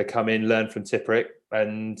 he's going to come in, learn from Tipuric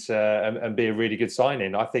and be a really good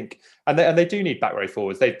signing, I think. And they do need back row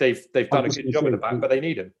forwards. They've done a good job in the back, but they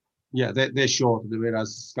need them. Yeah, they're short,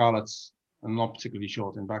 whereas Scarlets are not particularly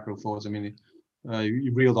short in back row forwards. I mean,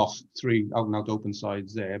 you reeled off 3 out-and-out open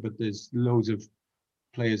sides there, but there's loads of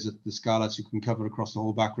players at the Scarlets who can cover across the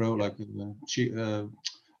whole back row. Like, I'm going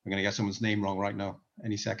to get someone's name wrong right now,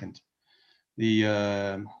 any second.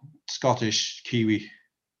 The Scottish Kiwi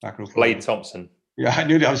back row forward. Blade Thompson. Yeah, I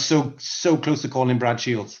knew that. I was so close to calling him Brad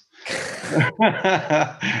Shields.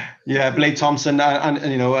 Yeah, Blade Thompson, and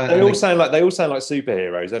they all sound like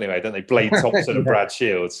superheroes anyway, don't they? Blade Thompson and Brad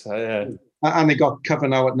Shields. Yeah. And they got cover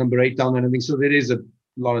now at number 8 down and everything, so there is a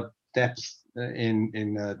lot of depth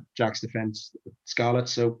in Jack's defence, Scarlet.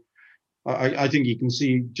 So I think you can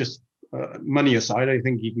see, just money aside, I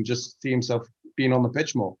think you can just see himself being on the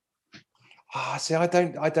pitch more. See, I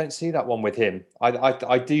don't see that one with him.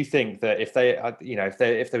 I do think that if there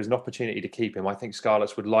was an opportunity to keep him, I think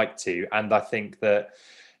Scarlets would like to, and I think that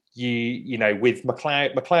with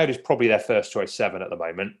McLeod is probably their first choice 7 at the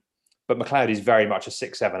moment, but McLeod is very much a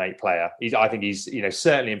 6, 7, 8 player. I think he's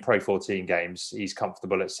certainly in Pro 14 games he's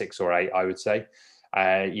comfortable at 6 or 8. I would say,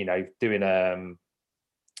 doing I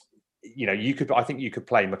think you could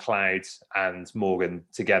play McLeod and Morgan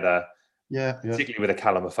together. Yeah, particularly with a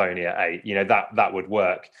Calamophonia at 8, that would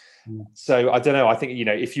work. Yeah. So I don't know. I think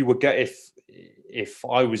if you would if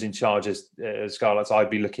I was in charge as Scarlets, I'd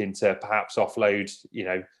be looking to perhaps offload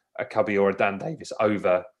a Cubby or a Dan Davis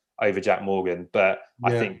over Jack Morgan. But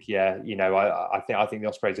I think I think the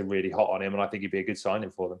Ospreys are really hot on him, and I think he'd be a good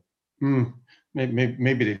signing for them.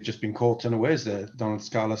 Maybe they've just been caught unawares there, Donald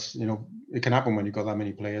Scarlets. It can happen when you've got that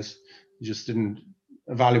many players. You just didn't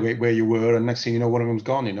evaluate where you were, and next thing you know, one of them's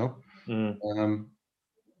gone.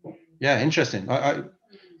 Interesting. I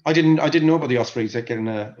didn't know about the Ospreys getting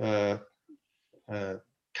a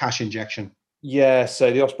cash injection. Yeah,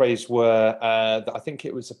 so the Ospreys were I think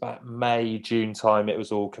it was about May, June time it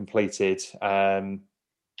was all completed. I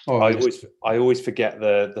always forget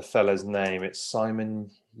the fella's name. It's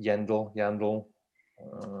Simon Yandel.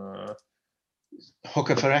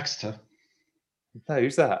 Hooker for Exeter. No,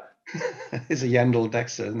 who's that? It's a Yandel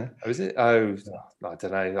Dexter, isn't it? Oh, is it? Oh, I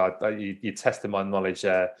don't know. You tested my knowledge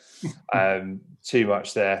too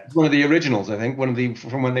much there. One of the originals, I think.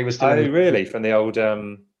 From when they were still. Oh, really? From the old,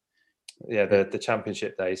 the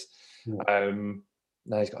championship days.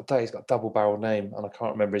 No, he's got a double barrel name, and I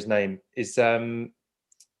can't remember his name. His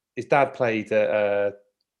dad played at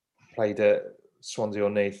Swansea or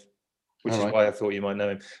Neath, which is why I thought you might know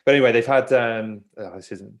him. But anyway, they've had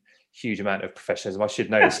this isn't a huge amount of professionalism. I should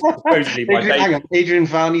know this. Supposedly, Adrian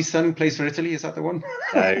Varney's son plays for Italy. Is that the one?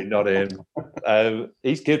 No, not him.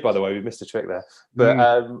 He's good, by the way. We missed a trick there,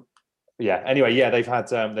 but yeah. Anyway, yeah, they've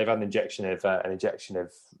had an injection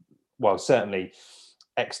of well, certainly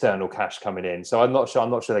external cash coming in. So I'm not sure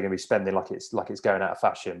they're going to be spending like it's going out of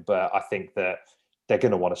fashion. But I think that they're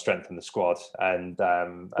going to want to strengthen the squad, and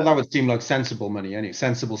well, that would seem like sensible money, anyway.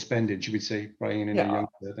 Sensible spending, should we say? Bringing in a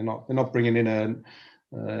youngster, they're not bringing in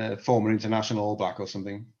a former international All Black or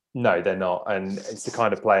something. No, they're not, and it's the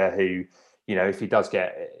kind of player who, if he does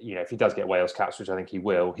get Wales caps, which I think he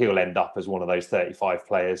will, he'll end up as one of those 35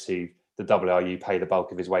 players who the WRU pay the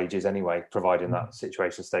bulk of his wages anyway, providing that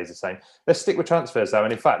situation stays the same. Let's stick with transfers though,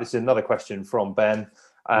 and in fact, this is another question from Ben,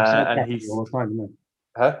 and he's all the time, isn't it?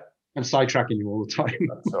 Huh? I'm sidetracking you all the time.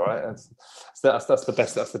 That's all right. That's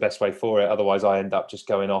the best way for it. Otherwise, I end up just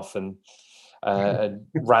going off and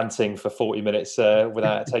ranting for 40 minutes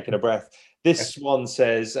without taking a breath. This one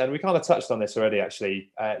says, and we kind of touched on this already,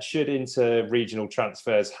 actually, should inter-regional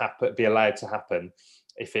transfers be allowed to happen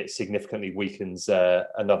if it significantly weakens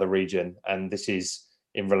another region? And this is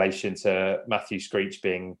in relation to Matthew Screech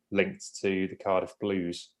being linked to the Cardiff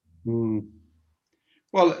Blues.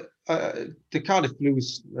 Well, the Cardiff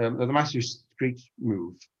Blues, the Matthew Screech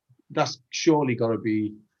move, that's surely got to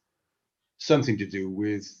be something to do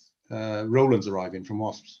with Rowlands arriving from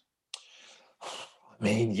Wasps. I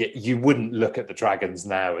mean, you wouldn't look at the Dragons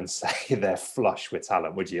now and say they're flush with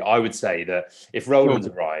talent, would you? I would say that if Rowlands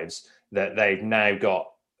arrives, that they've now got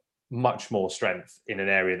much more strength in an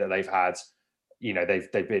area that they've had,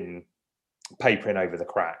 they've been papering over the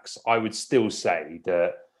cracks. I would still say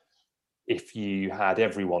that if you had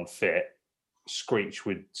everyone fit, Screech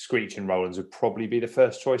and Rowlands would probably be the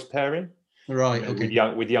first choice pairing. Right.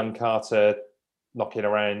 Okay. With young Carter knocking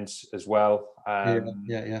around as well.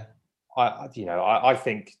 Yeah. I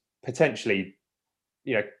think potentially,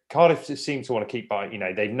 Cardiff seem to want to keep buying.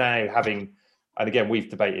 They've now having, and again we've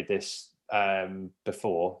debated this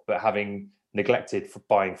before, but having neglected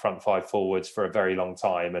buying front five forwards for a very long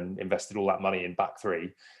time and invested all that money in back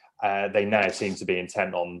three, they now seem to be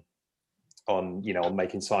intent on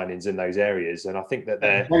making signings in those areas, and I think that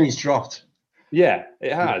their money's dropped. Yeah,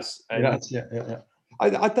 it has. Yeah. I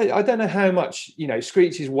don't know how much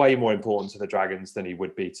Screech is way more important to the Dragons than he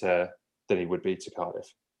would be to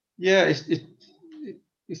Cardiff. Yeah,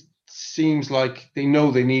 it seems like they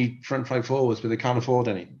know they need front five forwards, but they can't afford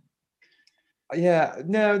any. Yeah,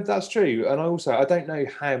 no, that's true. And I don't know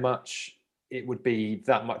how much it would be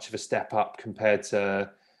that much of a step up compared to,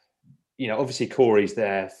 obviously Corey's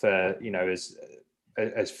there for,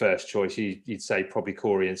 as first choice. You'd say probably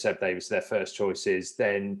Corey and Seb Davis are their first choices.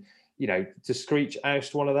 Then, to Screech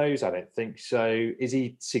oust one of those? I don't think so. Is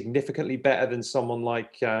he significantly better than someone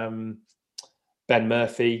like Ben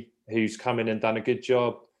Murphy, who's come in and done a good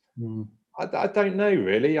job? I don't know,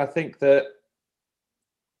 really. I think that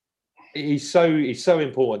he's so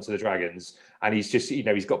important to the Dragons, and he's just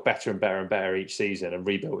he's got better and better and better each season and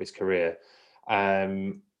rebuilt his career.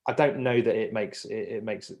 I don't know that it makes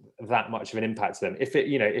that much of an impact to them. If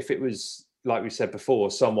it was, like we said before,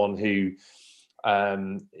 someone who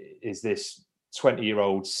is this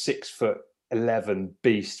 20-year-old 6'11"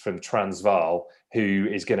 beast from Transvaal who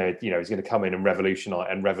is going to come in and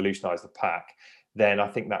revolutionize the pack, then I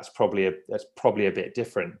think that's probably a bit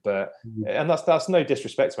different. But and that's no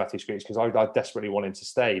disrespect to Matthew Screech, because I desperately want him to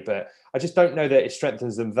stay, but I just don't know that it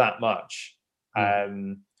strengthens them that much.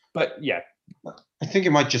 But yeah, I think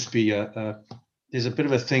it might just be there's a bit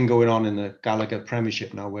of a thing going on in the Gallagher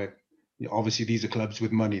Premiership now, where obviously these are clubs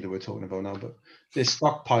with money that we're talking about now, but they're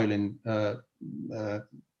stockpiling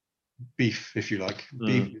beef, if you like.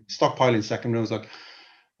 Beef, stockpiling second rows. Like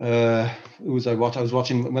I was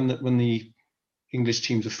watching when the English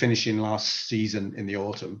teams were finishing last season in the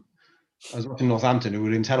autumn. I was watching Northampton, who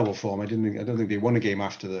were in terrible form. I don't think they won a game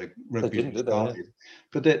after the rugby started.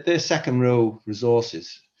 But their second row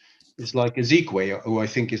resources is like Ezekwe, who I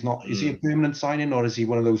think is not. Is he a permanent signing, or is he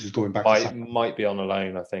one of those who's going back? Might be on a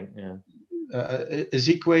loan, I think. Yeah.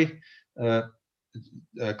 Ezekwe,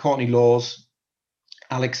 Courtney Laws,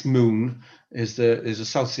 Alex Moon is a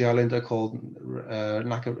South Sea Islander called I'm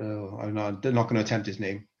not going to attempt his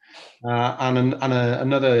name, and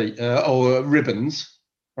another Ribbons,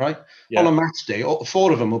 right? Yeah. On a match day,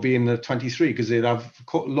 4 of them will be in the 23 because they'd have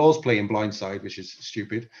Laws playing blindside, which is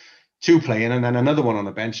stupid. two playing and then another one on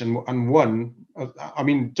the bench, and one. I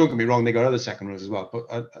mean, don't get me wrong, they got other second rows as well,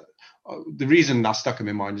 but the reason that stuck in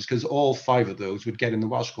my mind is because all five of those would get in the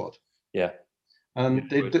Welsh squad. Yeah. And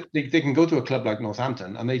they can go to a club like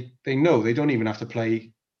Northampton and they know they don't even have to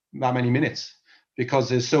play that many minutes because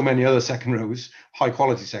there's so many other second rows, high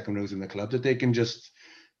quality second rows in the club that they can just.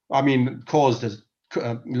 I mean,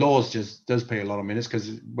 Laws just does play a lot of minutes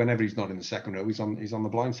because whenever he's not in the second row, he's on the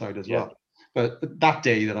blind side as well. But that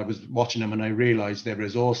day that I was watching them and I realised their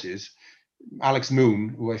resources, Alex Moon,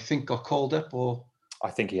 who I think got called up, or I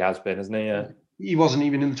think he has been, hasn't he? Yeah. He wasn't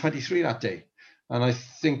even in the 23 that day, and I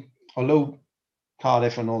think although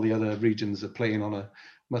Cardiff and all the other regions are playing on a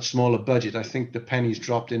much smaller budget, I think the pennies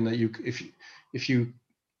dropped in that if you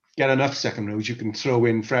get enough second rows, you can throw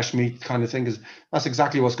in fresh meat kind of thing, because that's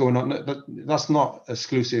exactly what's going on. That's not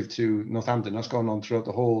exclusive to Northampton. That's going on throughout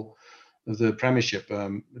the whole of the Premiership.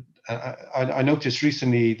 I noticed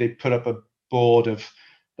recently they put up a board of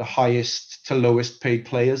the highest to lowest paid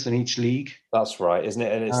players in each league. That's right, isn't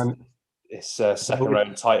it? And it's second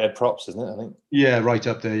round tight head props, isn't it? I think. Yeah, right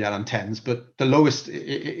up there, yeah, and tens. But the lowest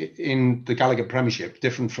in the Gallagher Premiership,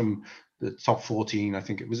 different from the top 14. I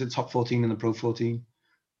think it was the top 14 in the Pro 14.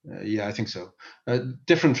 Yeah, I think so.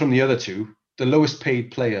 Different from the other two, the lowest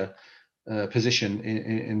paid player position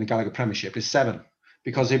in the Gallagher Premiership is 7,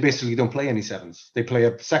 because they basically don't play any 7s. They play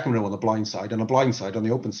a second row on the blind side and a blind side on the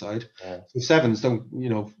open side. Yeah. So 7s don't,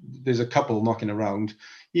 there's a couple knocking around.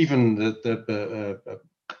 Even the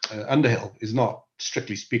Underhill is not,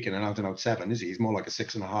 strictly speaking, an out-and-out 7, is he? He's more like a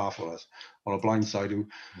 6.5 or a blind side.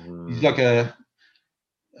 He's like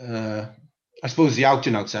I suppose the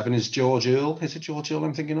out-and-out 7 is George Earl. Is it George Earl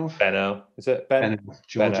I'm thinking of? Benno. Is it Ben?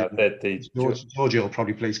 George Earl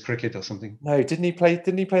probably plays cricket or something. No, didn't he play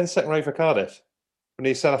in the second row for Cardiff? When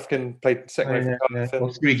he South African played second row for Cardiff? Yeah.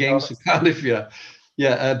 Well, 3 games for Cardiff, yeah.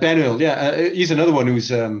 Yeah, Ben Earl, yeah. He's another one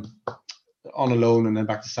who's on a loan and then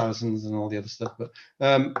back to Saracens and all the other stuff. But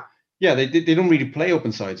yeah, they don't really play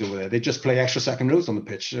open sides over there. They just play extra second rows on the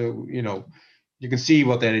pitch. So, you can see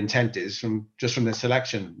what their intent is from their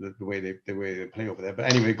selection, the way they play over there.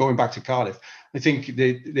 But anyway, going back to Cardiff, I think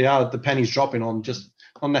they are the pennies dropping on just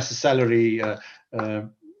not necessarily the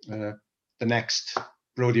next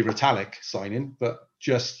Brodie Retallick signing, but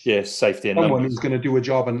just safety and someone who's going to do a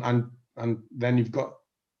job, and then you've got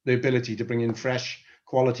the ability to bring in fresh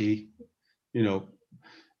quality.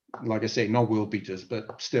 Like I say, not world beaters,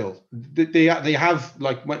 but still they have,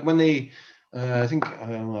 like when they. I think I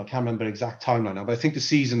can't remember the exact timeline now, but I think the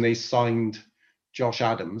season they signed Josh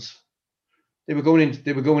Adams, they were going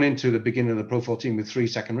into the beginning of the Pro 14 with 3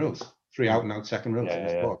 second rows, 3 out and out second rows.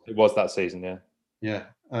 Yeah. It was that season, yeah. Yeah,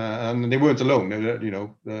 and they weren't alone.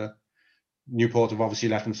 The Newport have obviously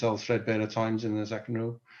left themselves threadbare at times in the second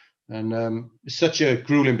row, and it's such a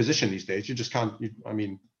grueling position these days. You just can't. You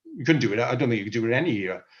couldn't do it. I don't think you could do it any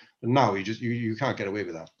year, but now you can't get away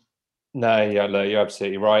with that. No, you're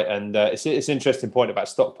absolutely right, and it's an interesting point about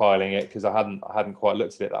stockpiling it, because I hadn't quite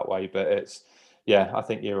looked at it that way, but I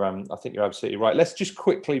think you're absolutely right. Let's just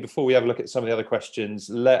quickly, before we have a look at some of the other questions,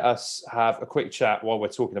 let us have a quick chat while we're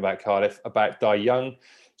talking about Cardiff about Dai Young.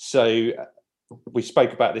 So we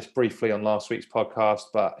spoke about this briefly on last week's podcast,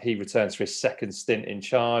 but he returns for his second stint in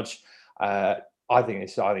charge. I think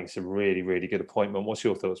it's a really, really good appointment. What's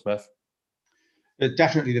your thoughts, Murph?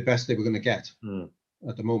 Definitely the best they were going to get.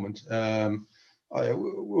 At the moment. At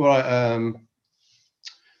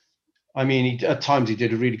times he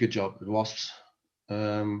did a really good job with Wasps,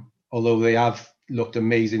 although they have looked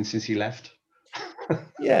amazing since he left.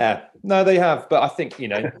 Yeah, no, they have, but I think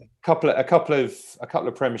a couple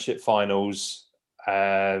of Premiership finals.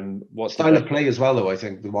 Style of play as well, though. I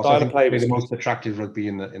think the Wasps play the most attractive rugby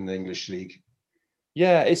in the English league.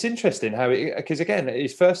 Yeah, it's interesting how, because again,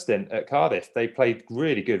 his first stint at Cardiff, they played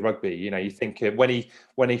really good rugby. You think when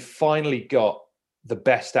he finally got the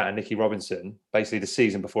best out of Nicky Robinson, basically the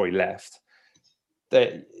season before he left,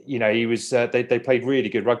 that he was they played really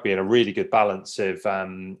good rugby and a really good balance of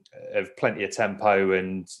plenty of tempo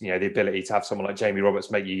and the ability to have someone like Jamie Roberts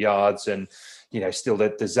make you yards and still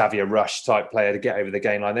the Xavier Rush type player to get over the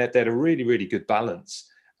game line. They had a really, really good balance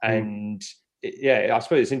and. I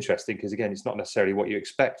suppose it's interesting because, again, it's not necessarily what you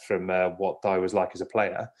expect from what Dai was like as a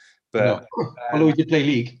player. But although he did play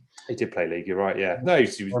league. He did play league, you're right, yeah. No, he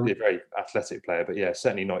was a very athletic player, but,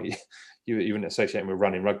 certainly not. You wouldn't associate him with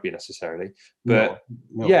running rugby necessarily. But,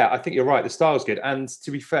 no. I think you're right. The style's good. And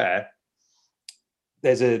to be fair,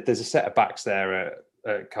 there's a set of backs there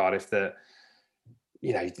at Cardiff that,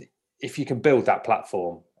 if you can build that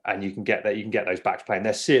platform and you can get those backs playing,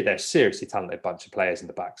 they're seriously talented bunch of players in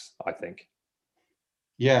the backs, I think.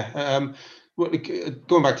 Yeah, Well,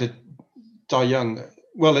 going back to Dai Young,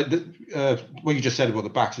 well, what you just said about the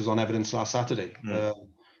backs was on evidence last Saturday.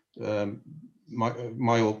 A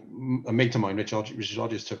mate of mine, Richard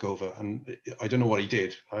Rodgers, took over, and I don't know what he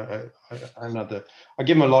did. I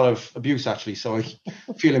give him a lot of abuse, actually, so I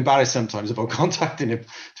feel embarrassed sometimes about contacting him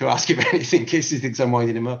to ask him anything in case he thinks I'm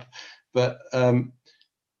winding him up. But I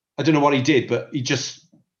don't know what he did, but he just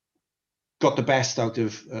got the best out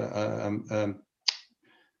of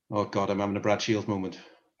oh God, I'm having a Brad Shields moment.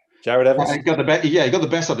 Jared Evans? He got the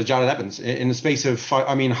best out of Jared Evans in the space of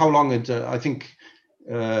how long had I think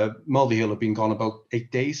Mulvihill had been gone about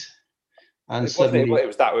 8 days, and suddenly it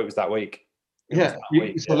was that week.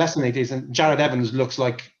 So less than 8 days, and Jared Evans looks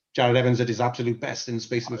like Jared Evans at his absolute best in the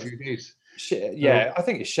space of a few days. Yeah, I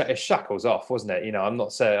think it shackles off, wasn't it? I'm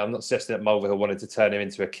not suggesting that Mulvihill wanted to turn him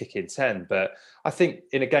into a kicking 10, but I think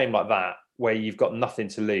in a game like that where you've got nothing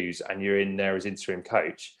to lose and you're in there as interim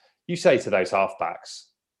coach, you say to those halfbacks,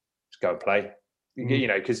 just go and play.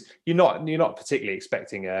 Because you're not particularly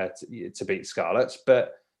expecting to beat Scarlets,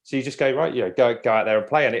 but so you just go right, go out there and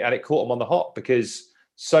play, and it caught them on the hop because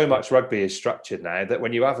so much rugby is structured now that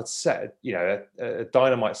when you have a set, a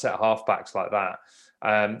dynamite set of halfbacks like that,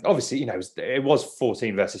 obviously it was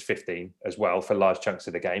 14 versus 15 as well for large chunks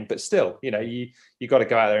of the game, but still, you got to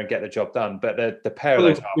go out there and get the job done. But the pair of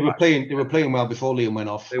those halfbacks, they were playing well before Liam went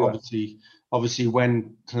off. Obviously,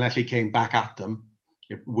 when Connelly came back at them,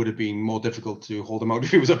 it would have been more difficult to hold them out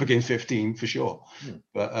if he was up against 15 for sure.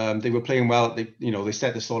 But they were playing well. They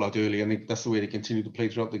set the stall out early, and that's the way they continued to play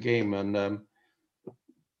throughout the game. And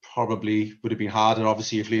probably would have been harder,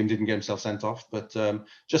 obviously, if Liam didn't get himself sent off. But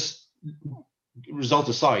just result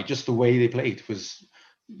aside, just the way they played was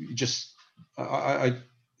just.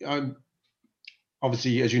 I'm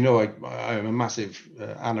obviously, as you know, I'm a massive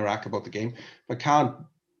anorak about the game. I can't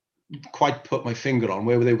quite put my finger on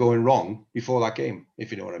where they were going wrong before that game, if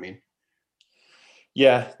you know what I mean.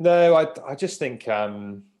 Yeah, no, I just think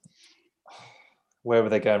where were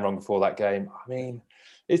they going wrong before that game? I mean,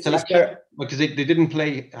 it's because they didn't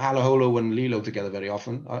play Halaholo and Lilo together very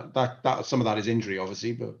often. That some of that is injury,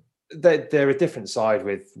 obviously, but they're a different side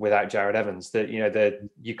without Jared Evans. That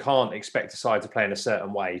you can't expect a side to play in a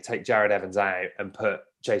certain way. Take Jared Evans out and put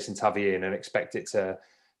Jason Tavie in and expect it to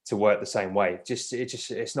work the same way.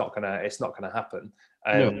 It's not gonna happen.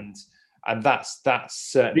 And that's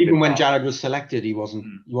certainly even when Jared was selected, he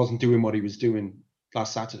wasn't doing what he was doing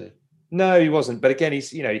last Saturday. No, he wasn't. But again, he's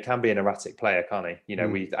he can be an erratic player, can't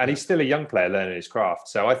he? He's still a young player learning his craft.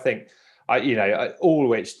 So I think all of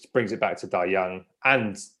which brings it back to Dai Young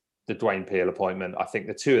and the Dwayne Peel appointment. I think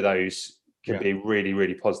the two of those can be a really,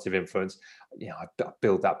 really positive influence. I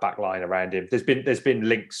build that back line around him. There's been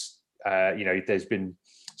links. There's been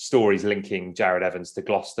stories linking Jared Evans to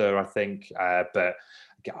Gloucester, I think, but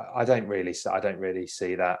I don't really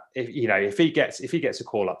see that. If he gets a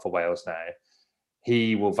call up for Wales now,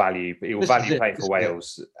 he will value playing for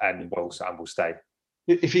Wales and will stay.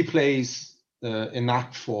 If he plays in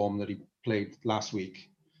that form that he played last week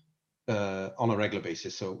on a regular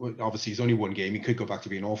basis, so obviously he's only one game, he could go back to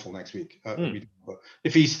being awful next week. But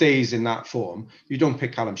if he stays in that form, you don't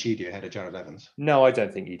pick Callum Sheedy ahead of Jared Evans. No, I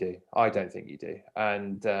don't think you do.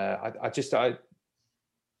 And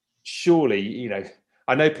surely,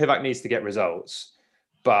 I know Pivac needs to get results,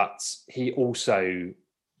 but he also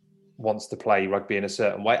wants to play rugby in a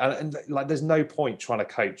certain way. And there's no point trying to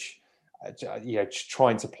coach,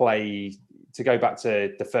 trying to play, to go back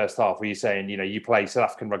to the first half where you're saying, you play South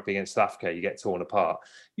African rugby against South Africa, you get torn apart.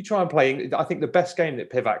 You try and play. I think the best game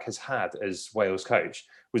that Pivac has had as Wales coach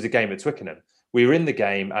was the game at Twickenham. We were in the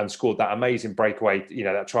game and scored that amazing breakaway,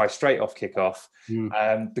 that try straight off kickoff,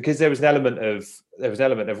 because there was an element of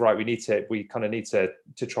right. We kind of need to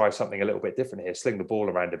try something a little bit different here, sling the ball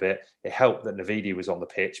around a bit. It helped that Navidi was on the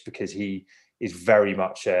pitch because he is very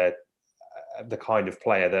much the kind of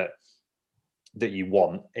player that you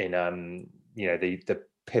want in the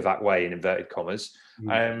Pivac way, in inverted commas.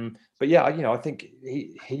 But yeah, I think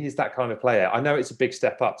he is that kind of player. I know it's a big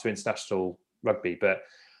step up to international rugby, but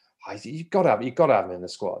you've got to have him in the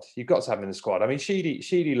squad. You've got to have him in the squad. I mean,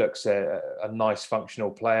 Sheedy looks a nice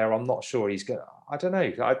functional player. I'm not sure he's going to, I don't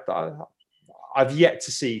know. I've yet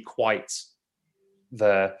to see quite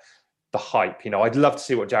the hype. I'd love to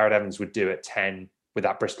see what Jared Evans would do at 10 with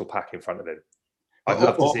that Bristol pack in front of him. I'd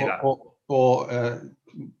love to see that. Or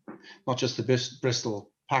not just the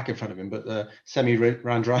Bristol pack in front of him, but Semi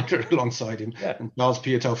Radradra alongside him, and Charles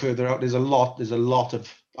Piatow further out. There's a lot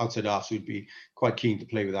of outside halves who'd be quite keen to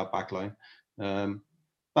play with that back line. I'm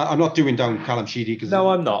not doing down Callum Sheedy because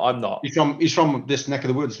I'm not. He's from this neck of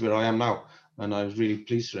the woods where I am now, and I was really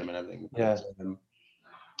pleased for him and everything. Yeah.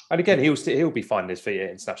 And again, he'll be finding his feet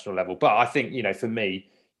at international level. But I think, for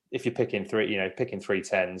me, if you're picking three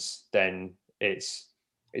tens, then it's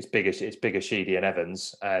bigger Sheedy and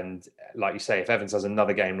Evans. And like you say, if Evans has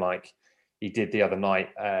another game like he did the other night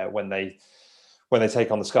when they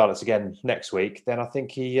take on the Scarlets again next week, then I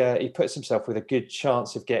think he puts himself with a good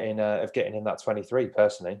chance of getting in that 23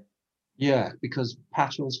 personally. Yeah, because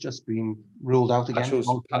Patchell's just been ruled out again.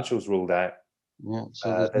 Patchell's ruled out. Yeah,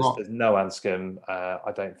 so there's no Anscombe.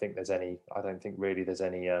 I don't think really there's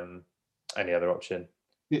any other option.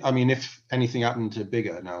 I mean, if anything happened to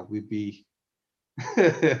Biggar now, we'd be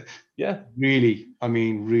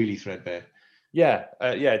really threadbare. Yeah,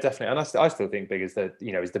 definitely. And I still think Biggar's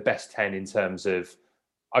is the best 10 in terms of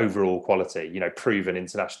overall quality. Proven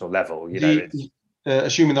international level.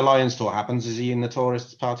 Assuming the Lions tour happens, is he in the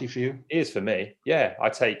tourist party for you? He is for me. Yeah, I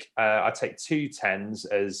take 2 10s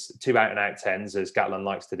as 2 out and out 10s as Gatland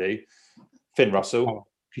likes to do. Finn Russell,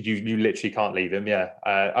 because you literally can't leave him. Yeah,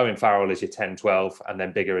 Owen Farrell is your 10-12, and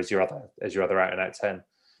then Biggar as your other out and out 10.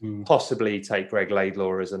 Possibly take Greg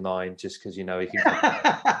Laidlaw as a 9, just because he can.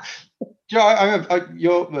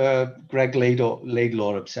 Your Greg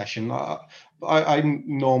Laidlaw obsession. I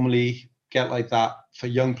normally get like that for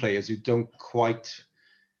young players who don't quite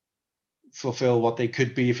fulfill what they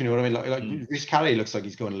could be, if you know what I mean. Like Rhys Carey looks like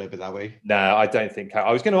he's going a little bit that way. No, I don't think. I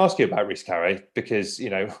was going to ask you about Rhys Carey because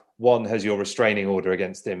one, has your restraining order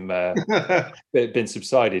against him been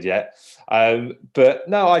subsided yet? But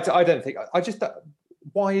no, I don't think.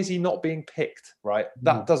 Why is he not being picked? Right,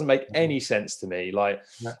 that doesn't make any sense to me. Like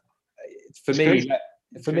for me,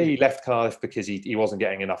 left Cardiff because he wasn't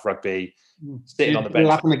getting enough rugby. Sitting on the bench.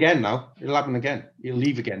 It'll happen again now. It'll happen again. He'll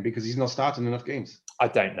leave again because he's not starting enough games. I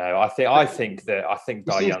don't know. I think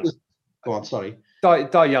Dai Young. Go on, sorry.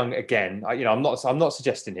 Dai Young again. I'm not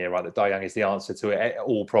suggesting here, right, that Dai Young is the answer to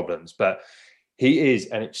all problems, but he is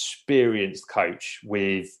an experienced coach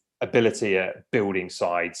with ability at building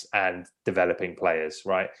sides and developing players.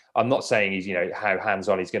 Right. I'm not saying he's how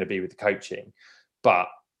hands-on he's going to be with the coaching, but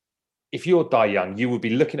if you're Dai Young, you would be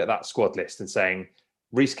looking at that squad list and saying,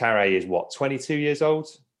 Rhys Carey is 22 years old,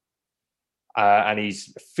 and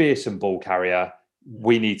he's a fearsome ball carrier.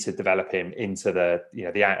 We need to develop him into the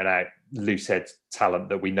out and out loose head talent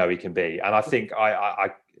that we know he can be. And I think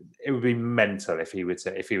it would be mental if he were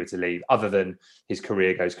to leave. Other than his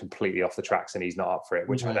career goes completely off the tracks and he's not up for it,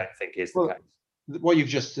 which I don't think is the case. What you've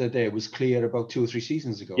just said there was clear about 2 or 3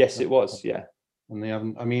 seasons ago. Yes, it was. Yeah, and they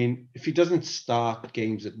haven't. I mean, if he doesn't start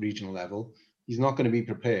games at regional level, he's not going to be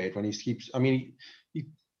prepared when he keeps. I mean.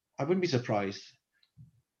 I wouldn't be surprised.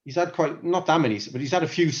 He's had not that many, but he's had a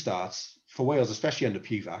few starts for Wales, especially under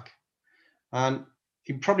Pivac. And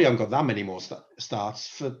he probably hasn't got that many more starts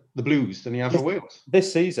for the Blues than he has for Wales.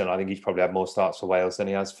 This season, I think he's probably had more starts for Wales than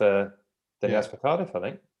he has for Cardiff, I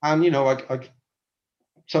think. And, I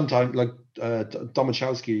sometimes, like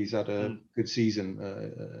Domachowski, he's had a good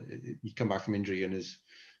season. He come back from injury and his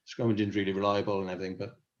scrummaging's really reliable and everything,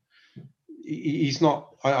 but he's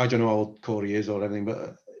not, I don't know how old Corey is or anything,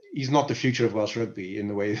 but he's not the future of Welsh rugby in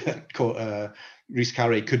the way that Rhys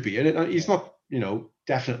Carey could be. And he's not,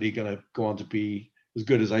 definitely going to go on to be as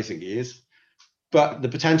good as I think he is. But the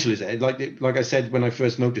potential is there. Like I said, when I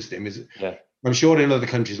first noticed him, I'm sure in other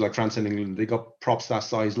countries like France and England, they got props that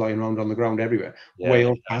size lying around on the ground everywhere. Yeah.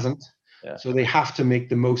 Wales hasn't. Yeah. So they have to make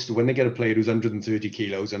the most of when they get a player who's 130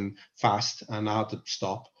 kilos and fast and hard to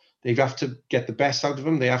stop. They have to get the best out of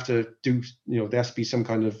them. They have to do, there has to be some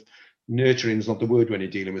kind of nurturing is not the word when you're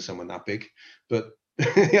dealing with someone that big, but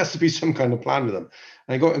there has to be some kind of plan with them.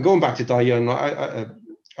 And going back to Dai Young, I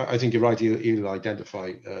think you're right. He'll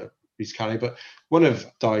identify Rhys Carey, but one of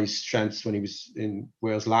Dai's strengths when he was in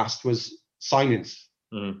Wales last was signings.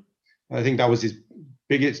 I think that was his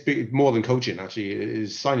biggest, more than coaching actually,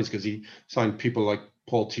 is signings, because he signed people like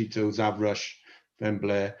Paul Tito, Zav Rush, Ben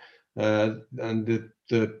Blair, and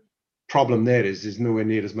the problem there is there's nowhere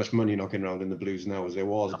near as much money knocking around in the Blues now as there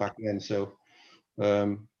was back then. So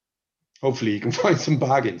hopefully he can find some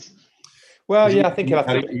bargains. Well, yeah, I think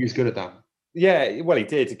he was good at that. Yeah, well, he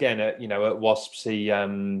did again. At Wasps, he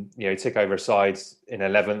took over a side in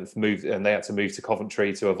 11th, moved, and they had to move to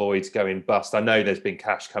Coventry to avoid going bust. I know there's been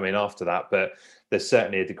cash coming after that, but there's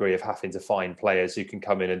certainly a degree of having to find players who can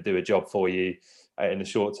come in and do a job for you in the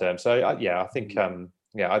short term. So I think.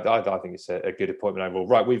 I think it's a good appointment overall.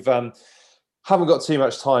 Right, we've haven't got too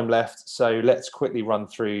much time left, so let's quickly run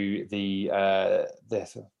through I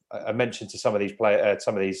mentioned to some of these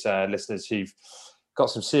listeners who've got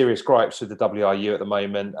some serious gripes with the WRU at the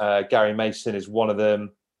moment. Gary Mason is one of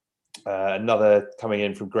them. Another coming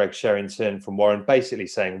in from Greg Sherrington from Warren, basically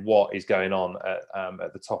saying what is going on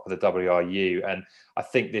at the top of the WRU. And I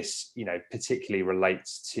think this, particularly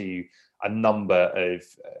relates to a number of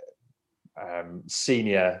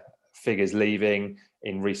senior figures leaving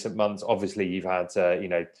in recent months. Obviously, you've had,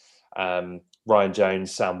 Ryan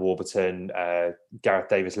Jones, Sam Warburton, Gareth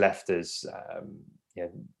Davis left as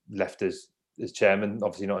chairman.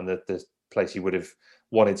 Obviously, not in the place he would have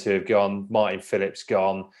wanted to have gone. Martin Phillips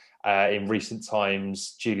gone. In recent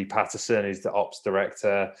times, Julie Patterson, who's the ops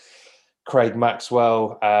director, Craig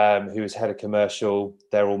Maxwell, who is head of commercial.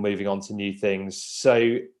 They're all moving on to new things.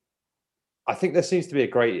 So I think there seems to be a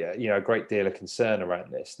great deal of concern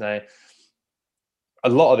around this. Now, a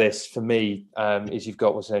lot of this for me is you've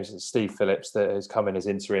got what's his name, Steve Phillips, that has come in as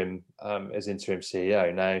interim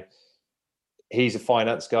CEO. Now, he's a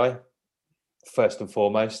finance guy first and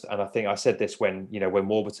foremost, and I think I said this when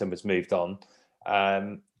Warburton was moved on.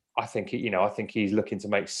 I think he's looking to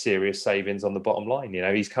make serious savings on the bottom line.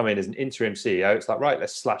 He's come in as an interim CEO. It's like, right,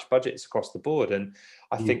 let's slash budgets across the board, and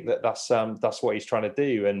I think that's what he's trying to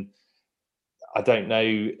do. And I don't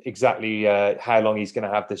know exactly how long he's going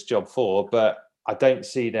to have this job for, but I don't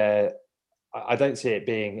see it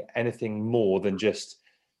being anything more than just,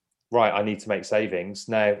 right, I need to make savings.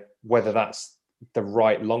 Now, whether that's the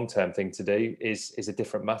right long-term thing to do is a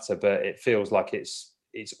different matter, but it feels like it's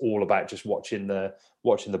all about just watching the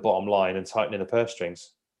bottom line and tightening the purse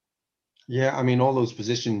strings. Yeah, I mean, all those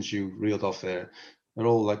positions you reeled off there are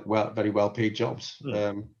all very well paid jobs,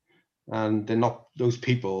 and those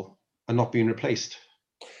people are not being replaced.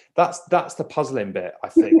 That's the puzzling bit, I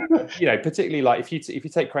think. Particularly like if you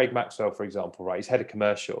take Craig Maxwell, for example, right? He's head of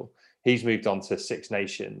commercial. He's moved on to Six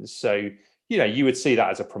Nations, so you would see that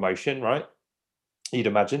as a promotion, right? You'd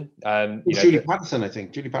imagine. Julie Patterson, I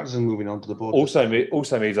think. Julie Patterson moving on to the board. Also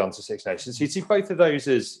moves on to Six Nations. So you'd see both of those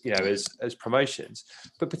as promotions.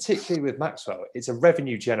 But particularly with Maxwell, it's a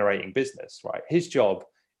revenue generating business, right? His job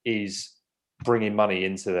is bringing money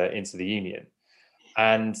into the union.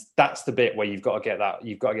 And that's the bit where you've got to get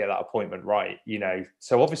that appointment right.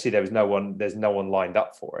 So obviously there's no one lined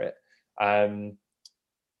up for it.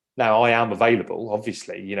 Now I am available,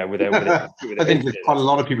 obviously, with I think there's quite a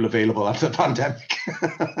lot of people available after the pandemic.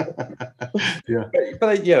 Yeah,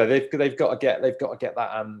 but they've got to get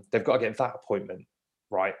that appointment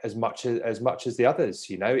right as much as the others.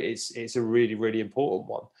 It's a really, really important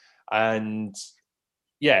one, and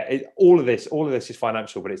all of this is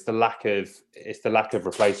financial, but it's the lack of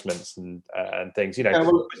replacements and things.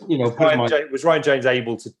 Was Ryan Jones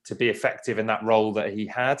able to be effective in that role that he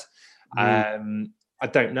had? I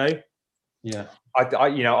don't know. Yeah.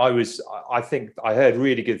 I think I heard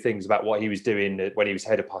really good things about what he was doing when he was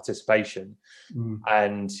head of participation,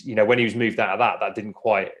 and when he was moved out of that didn't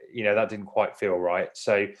quite feel right.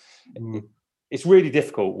 So it's really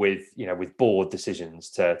difficult with board decisions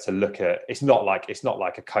to look at. It's not like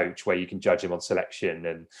a coach where you can judge him on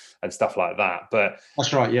selection and stuff like that. But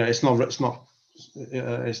that's right. Yeah, it's not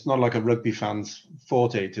like a rugby fan's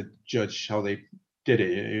forte to judge how they did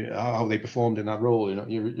it, how they performed in that role.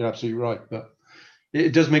 You're absolutely right, but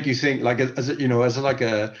it does make you think, as a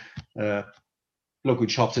bloke who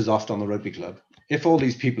chops his off on the rugby club. If all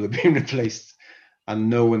these people have been replaced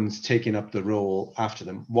and no one's taking up the role after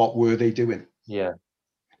them, what were they doing? Yeah,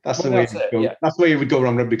 that's the way it would go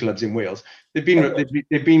around rugby clubs in Wales. They've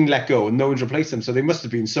been let go and no one's replaced them, so they must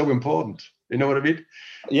have been so important. You know what I mean?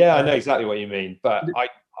 Yeah, I know exactly what you mean, but I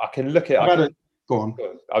can look at. Go on.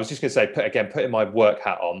 I was just going to say, putting my work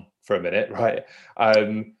hat on for a minute, right?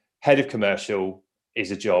 Head of commercial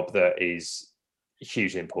is a job that is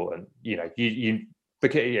hugely important.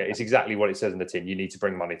 It's exactly what it says in the tin. You need to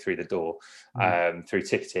bring money through the door, through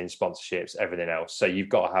ticketing, sponsorships, everything else. So you've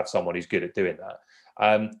got to have someone who's good at doing that.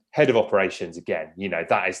 Head of operations, again,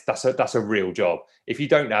 that's a real job. If you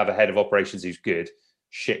don't have a head of operations who's good,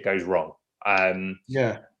 shit goes wrong.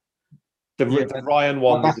 The Ryan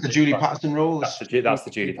one. That's the Julie Patterson role. That's the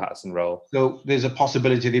Julie Patterson role. So there's a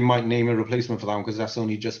possibility they might name a replacement for that one because that's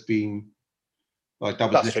only just been that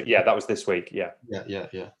was this week. Yeah,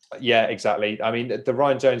 exactly. I mean, the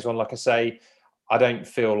Ryan Jones one, like I say, I don't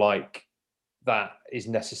feel like that is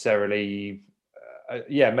necessarily.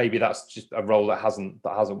 Maybe that's just a role that hasn't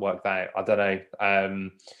worked out. I don't know.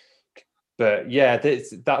 But yeah,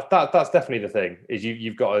 that's definitely the thing. Is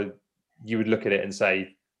you would look at it and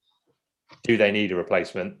say, do they need a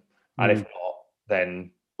replacement? And if not,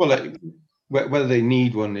 then whether they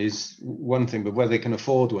need one is one thing, but whether they can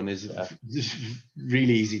afford one is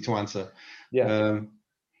really easy to answer.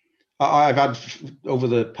 I've had over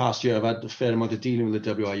the past year, I've had a fair amount of dealing with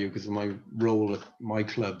the WRU because of my role at my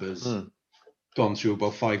club as gone through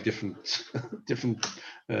about 5 different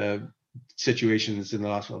situations in the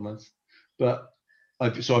last 12 months. But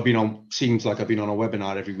I've been on. Seems like I've been on a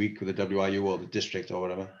webinar every week with the WIU or the district or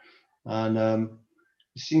whatever, and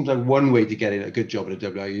it seems like one way to get a good job at the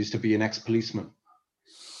WIU is to be an ex-policeman.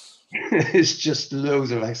 It's just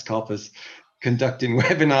loads of ex-coppers conducting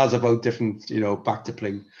webinars about different, back to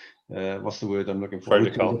play. What's the word I'm looking for?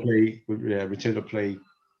 Protocol. Return to play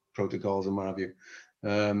protocols and what have you.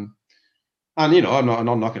 And I'm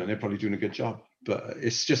not knocking it. They're probably doing a good job, but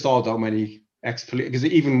it's just odd how many ex-police. Because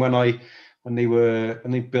even when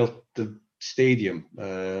they built the stadium,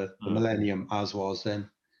 the Millennium, as was then,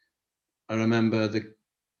 I remember the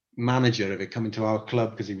manager of it coming to our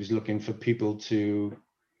club because he was looking for people to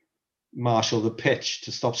marshal the pitch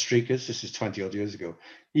to stop streakers. This is 20 odd years ago.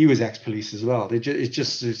 He was ex-police as well. It's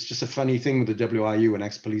just a funny thing with the WIU and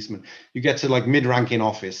ex-policeman. You get to like mid-ranking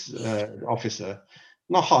officer,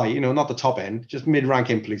 not high, not the top end, just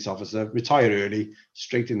mid-ranking police officer, retire early,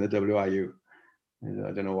 straight in the WIU.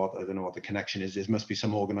 I don't know what the connection is. There must be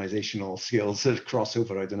some organizational skills that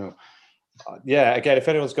crossover. I don't know. Yeah, again, if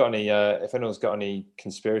anyone's got any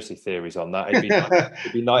conspiracy theories on that, it'd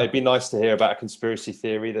be nice to hear about a conspiracy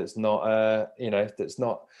theory that's not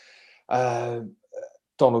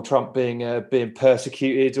Donald Trump being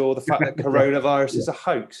persecuted, or the fact that coronavirus is a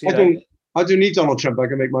hoax. I don't need Donald Trump. I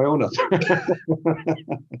can make my own up.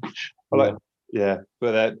 But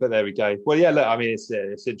there we go. Well, yeah. Look, I mean,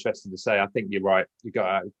 it's interesting to say. I think you're right. You've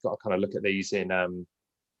got to kind of look at these in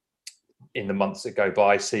the months that go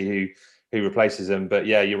by, see who replaces them. But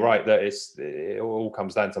yeah, you're right that it all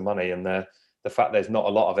comes down to money and the fact there's not a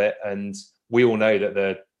lot of it. And we all know that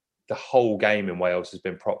the whole game in Wales has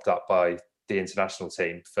been propped up by the international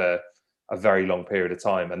team for a very long period of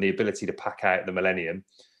time, and the ability to pack out the Millennium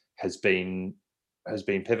has been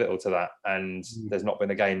pivotal to that. And there's not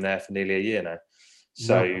been a game there for nearly a year now.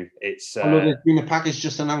 So it's there's been a package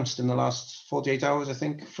just announced in the last 48 hours, I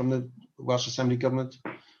think, from the Welsh Assembly government.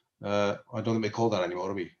 I don't think they call that anymore,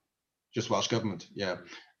 are we? Just Welsh government, yeah.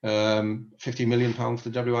 £50 million for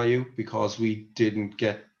the WIU, because we didn't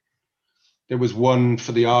get. There was one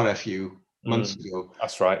for the RFU months ago.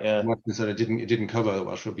 That's right, yeah. Said it didn't cover the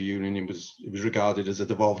Welsh Rugby Union. It was regarded as a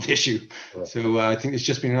devolved issue. Yeah. So I think it's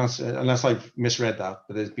just been announced, unless I've misread that,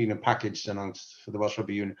 but there's been a package announced for the Welsh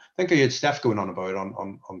Rugby Union. I think I heard Steph going on about it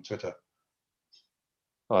on Twitter.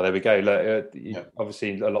 Oh, there we go. Look,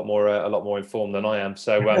 obviously a lot more informed than I am.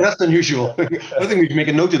 So that's unusual. I think we can make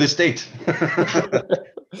a note of this date.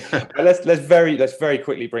 let's very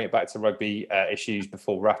quickly bring it back to rugby issues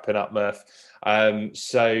before wrapping up, Murph.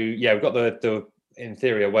 So yeah, we've got the in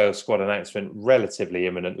theory a Wales squad announcement relatively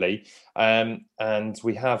imminently, and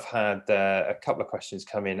we have had a couple of questions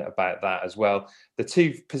come in about that as well. The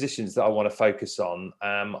two positions that I want to focus on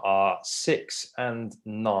are 6 and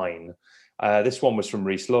 9. This one was from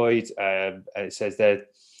Reece Lloyd, and it says there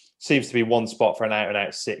seems to be one spot for an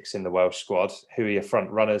out-and-out 6 in the Welsh squad. Who are your front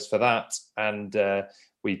runners for that? And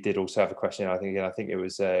we did also have a question. I think it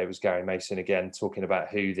was Gary Mason again talking about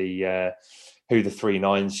who the 3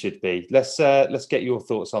 9s should be. Let's get your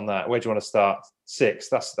thoughts on that. Where do you want to start? 6.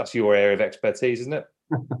 That's your area of expertise, isn't it?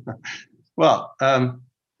 Well, the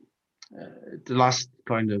last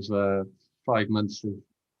kind of 5 months of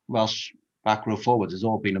Welsh back row forwards has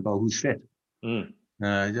all been about who's fit.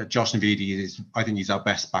 Josh Navidi I think he's our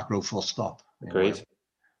best back row, full stop. Agreed.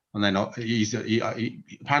 And then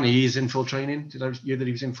apparently he's in full training. Did I hear that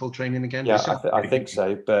he was in full training again? Yeah, I think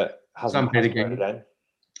so, but hasn't played again.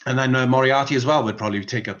 And then Moriarty as well would probably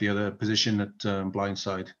take up the other position at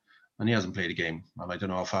blindside, and he hasn't played a game. I don't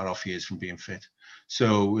know how far off he is from being fit.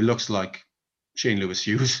 So it looks like Shane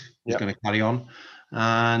Lewis-Hughes is going to carry on.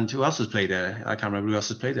 And who else has played there? I can't remember who else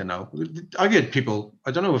has played there now. I've heard people,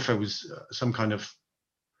 I don't know if it was some kind of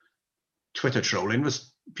Twitter trolling,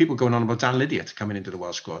 was people going on about Dan Lydiate coming into the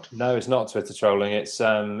Welsh squad. No, it's not Twitter trolling. It's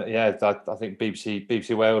I think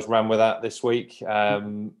BBC Wales ran with that this week.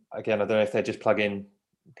 Again, I don't know if they're just plugging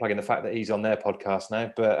the fact that he's on their podcast now,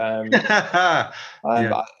 but I mean, I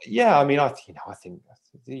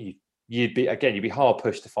think you'd be hard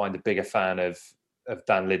pushed to find a bigger fan of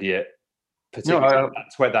Dan Lydiate, particularly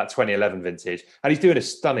that 2011 vintage, and he's doing a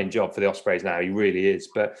stunning job for the Ospreys now. He really is.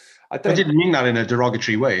 But I didn't mean that in a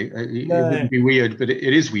derogatory way. It wouldn't be weird, but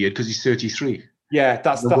it is weird because he's 33. Yeah,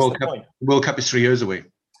 that's the point. The World Cup is 3 years away.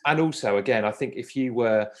 And also, again, I think if you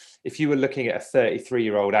were looking at a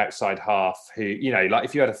 33-year-old outside half who, like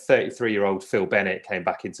if you had a 33-year-old Phil Bennett came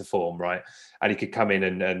back into form, right, and he could come in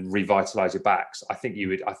and revitalise your backs, I think you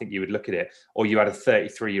would look at it. Or you had a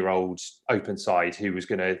 33-year-old open side who was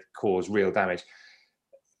going to cause real damage.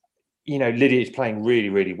 Lydia is playing really,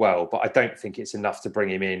 really well, but I don't think it's enough to bring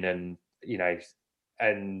him in and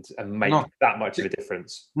make that much of a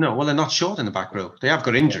difference. No, well, they're not short in the back row. They have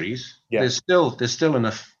got injuries. Yeah. There's still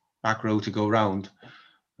enough back row to go round.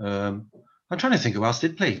 I'm trying to think who else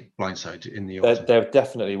did play blindside in the autumn. There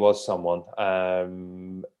definitely was someone.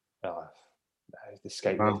 The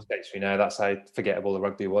escape escapes me now. That's how forgettable the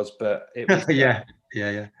rugby was. But it was. yeah.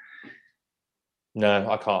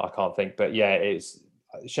 No, I can't think. But yeah, it's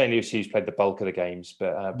Shane Lewis-Hughes played the bulk of the games,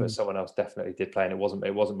 but someone else definitely did play, and it wasn't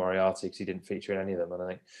Moriarty because he didn't feature in any of them. I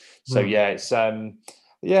think. So yeah, it's I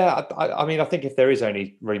mean, I think if there is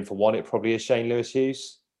only room for one, it probably is Shane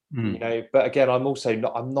Lewis-Hughes. But again, I'm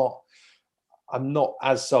not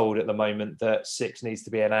as sold at the moment that Six needs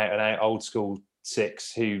to be an out and out old school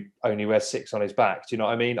Six who only wears 6 on his back. Do you know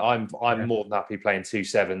what I mean? I'm more than happy playing 2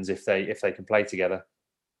 7s if they can play together.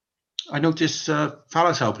 I noticed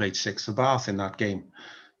Falatau played 6 for Bath in that game,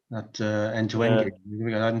 that end-to-end game.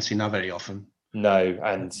 I hadn't seen that very often. No,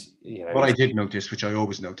 and what I did notice, which I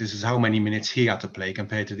always notice, is how many minutes he had to play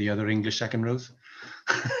compared to the other English second rows.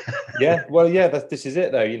 This is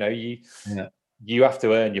it though. You have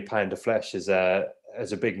to earn your pound of flesh as a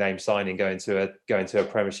big name signing going to a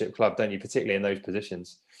Premiership club, don't you? Particularly in those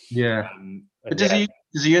positions. Yeah. But does he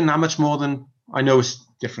earn that much more than? I know it's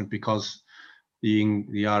different because the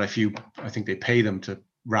RFU, I think they pay them to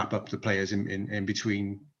wrap up the players in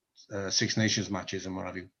between Six Nations matches and what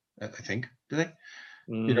have you. I think, do they?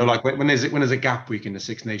 Like when there's a gap week in the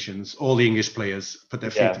Six Nations, all the English players put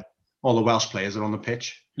their feet. All the Welsh players are on the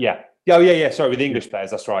pitch. Yeah. Oh, yeah. Sorry, with the English players,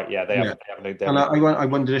 that's right. Yeah, they have. And I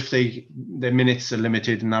wonder if their minutes are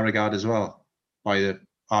limited in that regard as well by the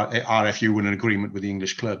RFU in an agreement with the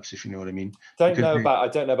English clubs, if you know what I mean. I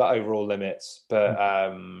don't know about overall limits, but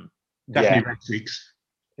definitely red streaks.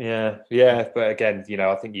 Yeah. But again,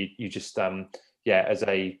 I think you just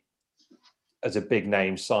as a big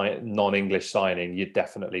name non-English signing, you're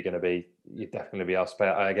definitely going to be asked to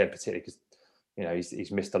play again, particularly because.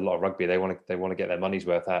 He's missed a lot of rugby. They want to get their money's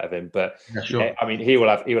worth out of him. But I mean, he will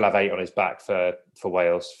have 8 on his back for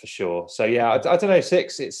Wales for sure. So I don't know.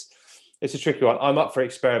 6. It's a tricky one. I'm up for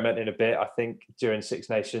experimenting a bit. I think during Six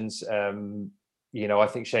Nations, I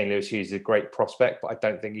think Shane Lewis-Hughes is a great prospect, but I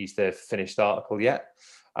don't think he's the finished article yet.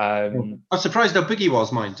 I'm surprised how big he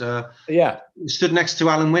was, mind. He stood next to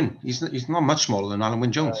Alan Wynne. He's not much smaller than Alan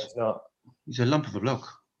Wynne-Jones. No, he's not. He's a lump of a bloke.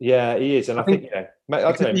 Yeah, he is, and I think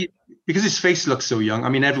because his face looks so young. I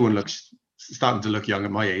mean, everyone looks starting to look young at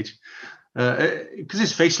my age. Because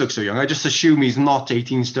his face looks so young, I just assume he's not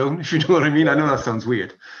 18 stone. If you know what I mean. I know that sounds weird,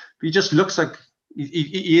 but he just looks like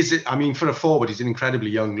he is. I mean, for a forward, he's an incredibly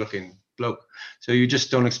young-looking bloke. So you just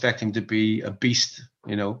don't expect him to be a beast,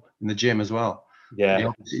 in the gym as well.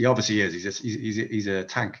 Yeah, he obviously is. He's a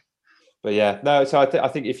tank. But yeah, no. So I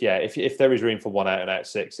think if there is room for one out and out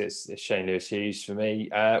 6, it's Shane Lewis-Hughes for me.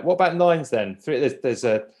 What about 9s then? There's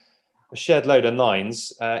a shed load of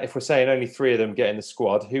 9s. If we're saying only 3 of them get in the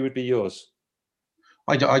squad, who would be yours?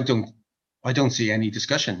 I don't see any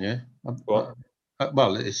discussion. Yeah. What?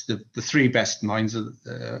 Well, it's the 3 best 9s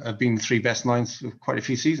have been the 3 best 9s for quite a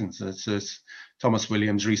few seasons. It's Thomas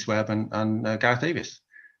Williams, Rhys Webb, and Gareth Davies.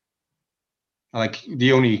 Like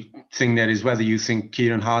the only thing there is whether you think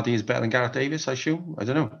Kieran Hardy is better than Gareth Davies. I assume. I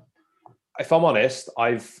don't know. If I'm honest,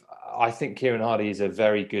 I think Kieran Hardy is a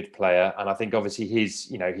very good player, and I think obviously he's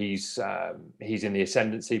in the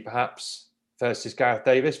ascendancy perhaps versus Gareth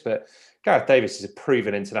Davies, but Gareth Davies is a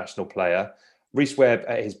proven international player. Rhys Webb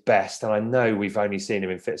at his best, and I know we've only seen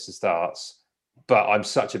him in fits and starts, but I'm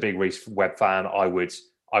such a big Rhys Webb fan. I would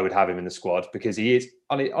have him in the squad because he is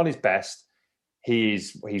on his best.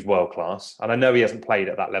 He's world class, and I know he hasn't played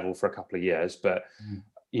at that level for a couple of years, but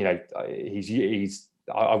I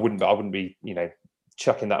wouldn't be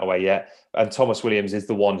chucking that away yet. And Thomas Williams is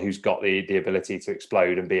the one who's got the ability to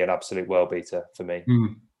explode and be an absolute world beater for me.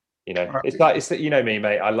 It's that me,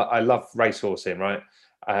 mate. I love racehorsing, right?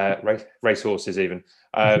 Racehorses even.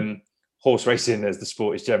 Horse racing, as the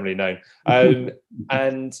sport is generally known. And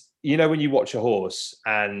when you watch a horse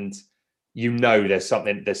and there's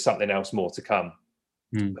something else more to come,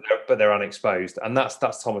 but they're unexposed, and that's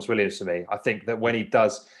Thomas Williams for me. I think that when he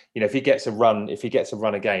does, if he gets a run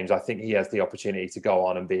of games, I think he has the opportunity to go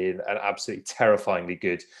on and be an absolutely terrifyingly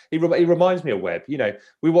good. He reminds me of Webb.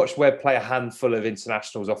 We watched Webb play a handful of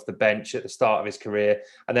internationals off the bench at the start of his career,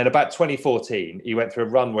 and then about 2014, he went through a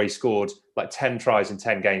run where he scored like 10 tries in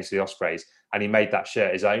 10 games for the Ospreys, and he made that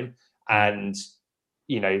shirt his own. And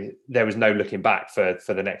there was no looking back for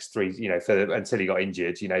the next 3, until he got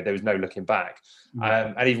injured. There was no looking back.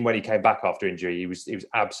 And even when he came back after injury, he was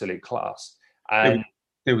absolute class. And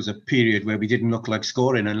there was a period where we didn't look like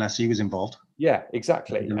scoring unless he was involved. Yeah,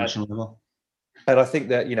 exactly. At the national level. And I think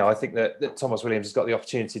that Thomas Williams has got the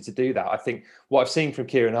opportunity to do that. I think what I've seen from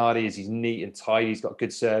Kieran Hardy is he's neat and tidy. He's got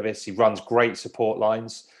good service. He runs great support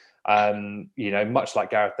lines. Much like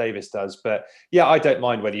Gareth Davis does. But yeah, I don't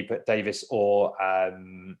mind whether you put Davis or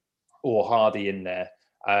Hardy in there.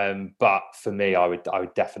 But for me, I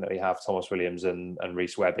would definitely have Thomas Williams and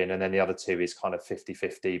Reece Webb in, and then the other two is kind of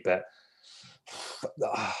 50-50. But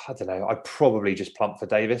I don't know. I'd probably just plump for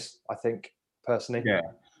Davis, I think, personally. Yeah.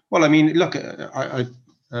 Well, I mean, look, I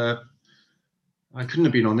couldn't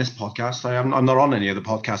have been on this podcast. I'm not on any other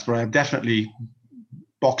podcast, but I have definitely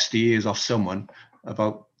boxed the ears off someone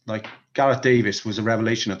about, like, Gareth Davis was a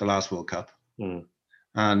revelation at the last World Cup.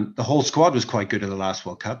 And the whole squad was quite good at the last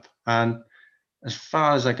World Cup. And as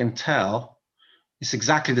far as I can tell, it's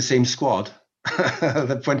exactly the same squad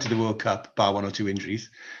that went to the World Cup, bar one or two injuries.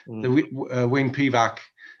 Wayne Pivac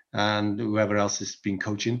and whoever else has been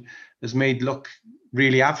coaching has made look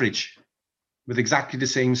really average with exactly the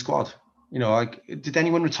same squad. You know, like, did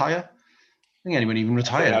anyone retire? I think anyone even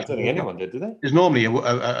retired. I don't think anyone did they? There's normally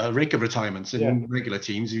a rake of retirements in regular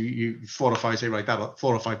teams. You 4 or 5 say, right, that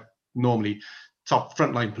 4 or 5 normally top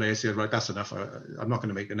frontline players say, right, that's enough. I'm not going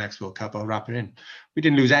to make the next World Cup. I'll wrap it in. We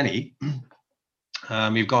didn't lose any.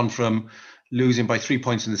 We've gone from losing by 3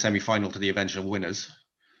 points in the semi-final to the eventual winners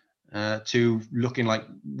to looking like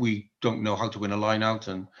we don't know how to win a line out,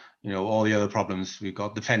 and all the other problems we've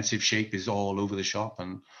got. Defensive shape is all over the shop,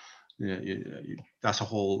 and that's a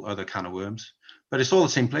whole other can of worms. But it's all the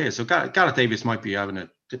same players. So Gareth Davis might be having a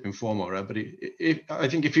dip in form, but I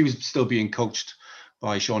think if he was still being coached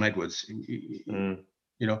by Sean Edwards,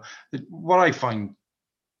 what I find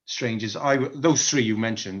strange is those three you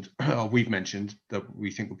mentioned, or we've mentioned, that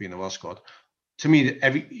we think will be in the Welsh squad. To me,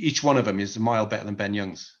 each one of them is a mile better than Ben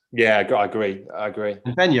Youngs. Yeah, I agree.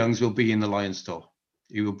 And Ben Youngs will be in the Lions tour.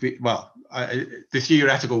 He will be, the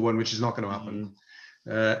theoretical one, which is not going to happen.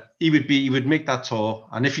 He would make that tour,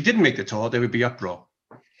 and if he didn't make the tour, there would be uproar.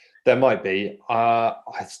 There might be. I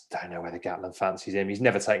don't know whether Gatland fancies him. He's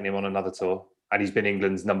never taken him on another tour, and he's been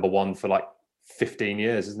England's number one for like 15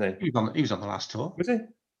 years, isn't he? He was on the last tour. Was he?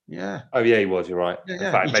 Yeah. Oh yeah, he was. You're right.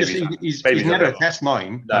 Yeah. In fact, he's never a test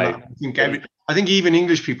nine. No. I think even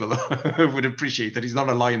English people would appreciate that he's not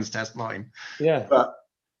a Lions test nine. Yeah. But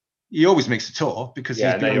he always makes a tour because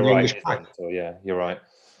he's doing the English pack. Yeah, you're right.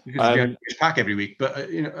 Because he's doing the English pack every week. But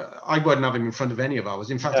I wouldn't have him in front of any of ours.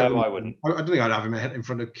 In fact, I wouldn't. I don't think I'd have him in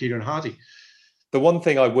front of Kieran Hardy. The one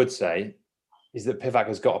thing I would say is that Pivac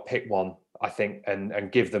has got to pick one, I think,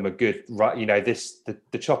 and give them a good right.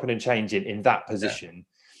 The chopping and changing in that position.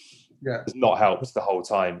 Has not helped the whole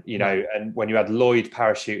time, and when you had Lloyd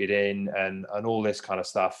parachuted in and all this kind of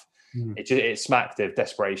stuff, it smacked of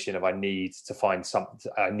desperation of I need to find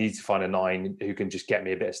a nine who can just get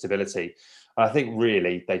me a bit of stability. And I think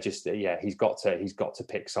really they just he's got to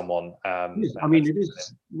pick someone.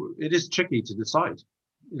 It is tricky to decide.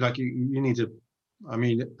 Like you need to. I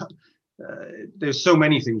mean, there's so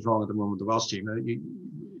many things wrong at the moment with the Welsh team.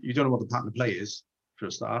 You don't know what the pattern of play is for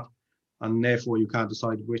a start. And therefore, you can't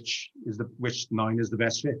decide which nine is the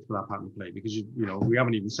best fit for that pattern of play, because we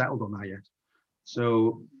haven't even settled on that yet.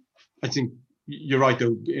 So, I think you're right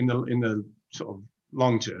though. In the sort of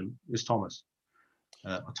long term, is Thomas,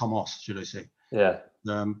 should I say? Yeah.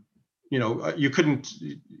 You couldn't.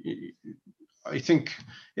 I think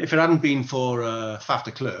if it hadn't been for Faf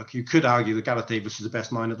de Klerk, you could argue that Gareth Davis is the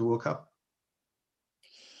best nine at the World Cup.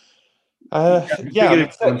 The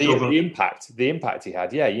impact he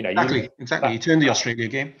had. Yeah, exactly. He turned the Australia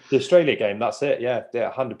game. The Australia game. That's it. Yeah,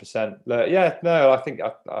 100%.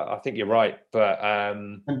 I think you're right. But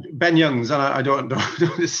and Ben Youngs, and I don't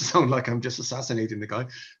this sound like I'm just assassinating the guy,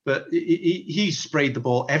 but he sprayed the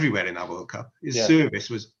ball everywhere in that World Cup. His service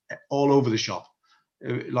was all over the shop.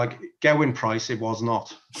 Like Gerwyn Price, it was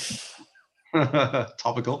not.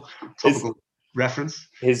 Topical reference.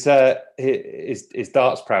 His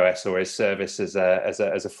darts prowess or his service as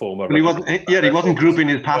a former. Well, he wasn't grouping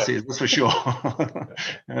his passes, that's for sure.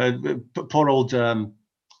 Poor old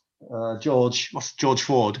George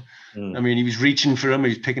Ford. I mean, he was reaching for him. He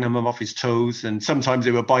was picking him off his toes, and sometimes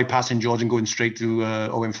they were bypassing George and going straight to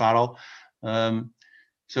Owen Farrell. I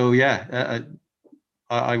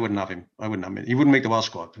wouldn't have him. He wouldn't make the Welsh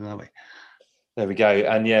squad, put it that way. There we go.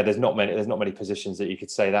 And there's not many positions that you could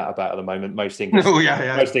say that about at the moment. Most English,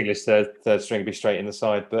 most English third string would be straight in the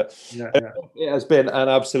side. But it has been an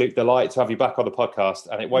absolute delight to have you back on the podcast.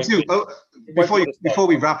 And it won't. Before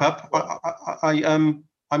we wrap up, I'm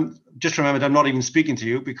just remembered I'm not even speaking to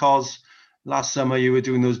you because last summer you were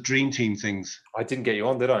doing those dream team things. I didn't get you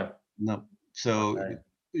on, did I? No. So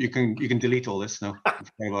you can delete all this now.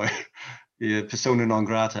 Yeah, persona non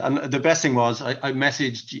grata. And the best thing was I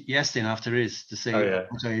messaged Iestyn after his to say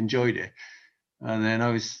I enjoyed it. And then I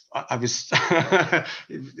was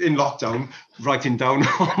in lockdown writing down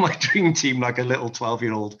all my dream team like a little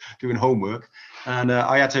 12-year-old doing homework. And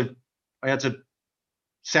I had to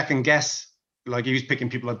second guess. Like he was picking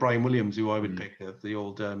people like Brian Williams, who I would pick, the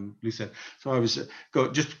old Lucid. So I was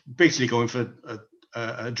just basically going for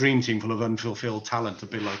a dream team full of unfulfilled talent, a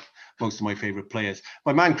bit like most of my favourite players.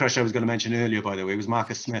 My man crush I was going to mention earlier, by the way, was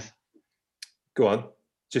Marcus Smith. Go on,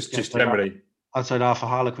 just generally. Outside Arthur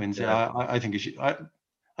Harlequins, I think he should. I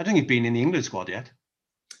don't think he's been in the England squad yet.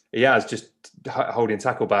 He has, just holding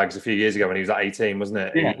tackle bags a few years ago when he was at 18, wasn't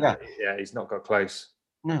it? Yeah, he's not got close.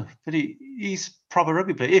 No, but he's proper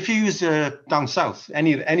rugby player. If he was down south,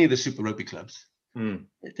 any of the Super Rugby clubs,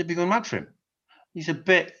 they'd be going mad for him. He's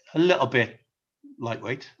a little bit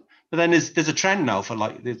lightweight. But then there's a trend now for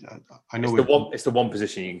like, I know it's the one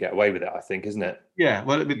position you can get away with it, I think, isn't it? Yeah,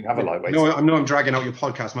 well, you have a lightweight. No, I know I'm dragging out your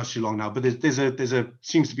podcast much too long now, but there's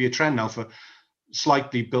seems to be a trend now for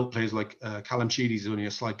slightly built players like Callum Sheedy's only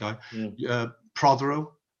a slight guy,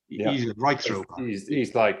 Prothero. Yeah. He's a right throw.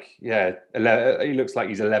 He's like, 11, he looks like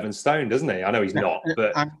he's 11 stone, doesn't he? I know he's not,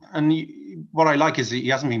 but what I like is he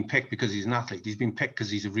hasn't been picked because he's an athlete. He's been picked because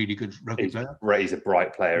he's a really good rugby player. He's a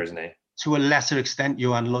bright player, isn't he? To a lesser extent,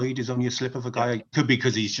 Johan Lloyd is only a slip of a guy. It could be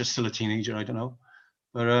because he's just still a teenager. I don't know,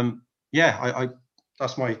 but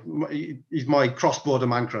that's he's my cross-border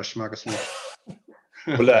man crush, Marcus Smith.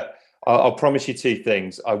 Well, look, I'll promise you two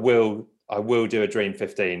things. I will do a Dream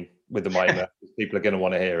 15 with the Mimer. People are going to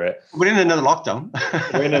want to hear it. We're in another lockdown.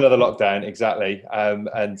 We're in another lockdown, exactly.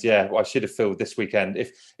 I should have filled this weekend.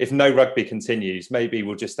 If no rugby continues, maybe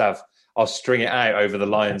we'll just I'll string it out over the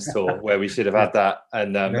Lions tour where we should have had that,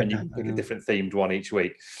 and you can pick a different themed one each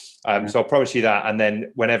week. So I'll promise you that, and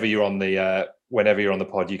then whenever you're on the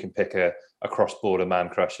pod, you can pick a cross-border man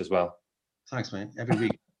crush as well. Thanks, mate. Every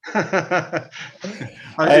week. I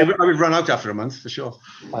would run out after a month for sure.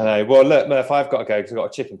 I know. Well, look, Murph, I've got to go because I've got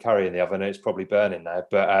a chicken curry in the oven and it's probably burning now.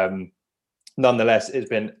 But nonetheless, it's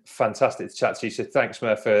been fantastic to chat to you. So thanks,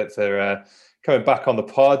 Murph, for coming back on the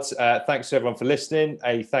pod. Thanks to everyone for listening.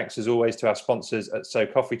 Thanks as always to our sponsors at So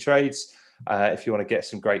Coffee Trades. If you want to get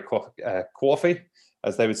some great coffee,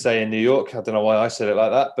 as they would say in New York, I don't know why I said it like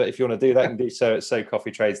that, but if you want to do that, you can do so at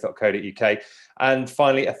socoffeetrades.co.uk. And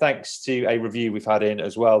finally, a thanks to a review we've had in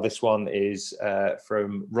as well. This one is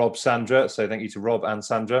from Rob Sandra. So thank you to Rob and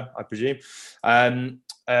Sandra, I presume.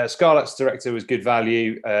 Scarlett's director was good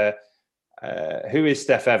value. Who is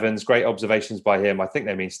Steph Evans? Great observations by him. I think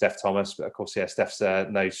they mean Steph Thomas, but of course, Steph's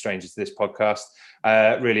no stranger to this podcast.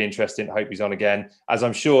 Really interesting. I hope he's on again, as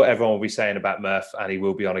I'm sure everyone will be saying about Murph, and he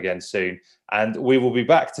will be on again soon. And we will be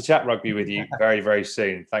back to chat rugby with you very, very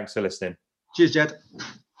soon. Thanks for listening. Cheers, Jed.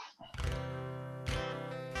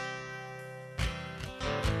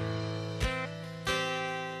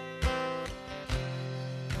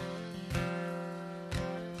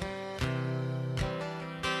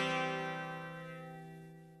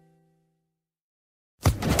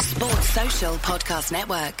 Social Podcast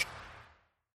Network.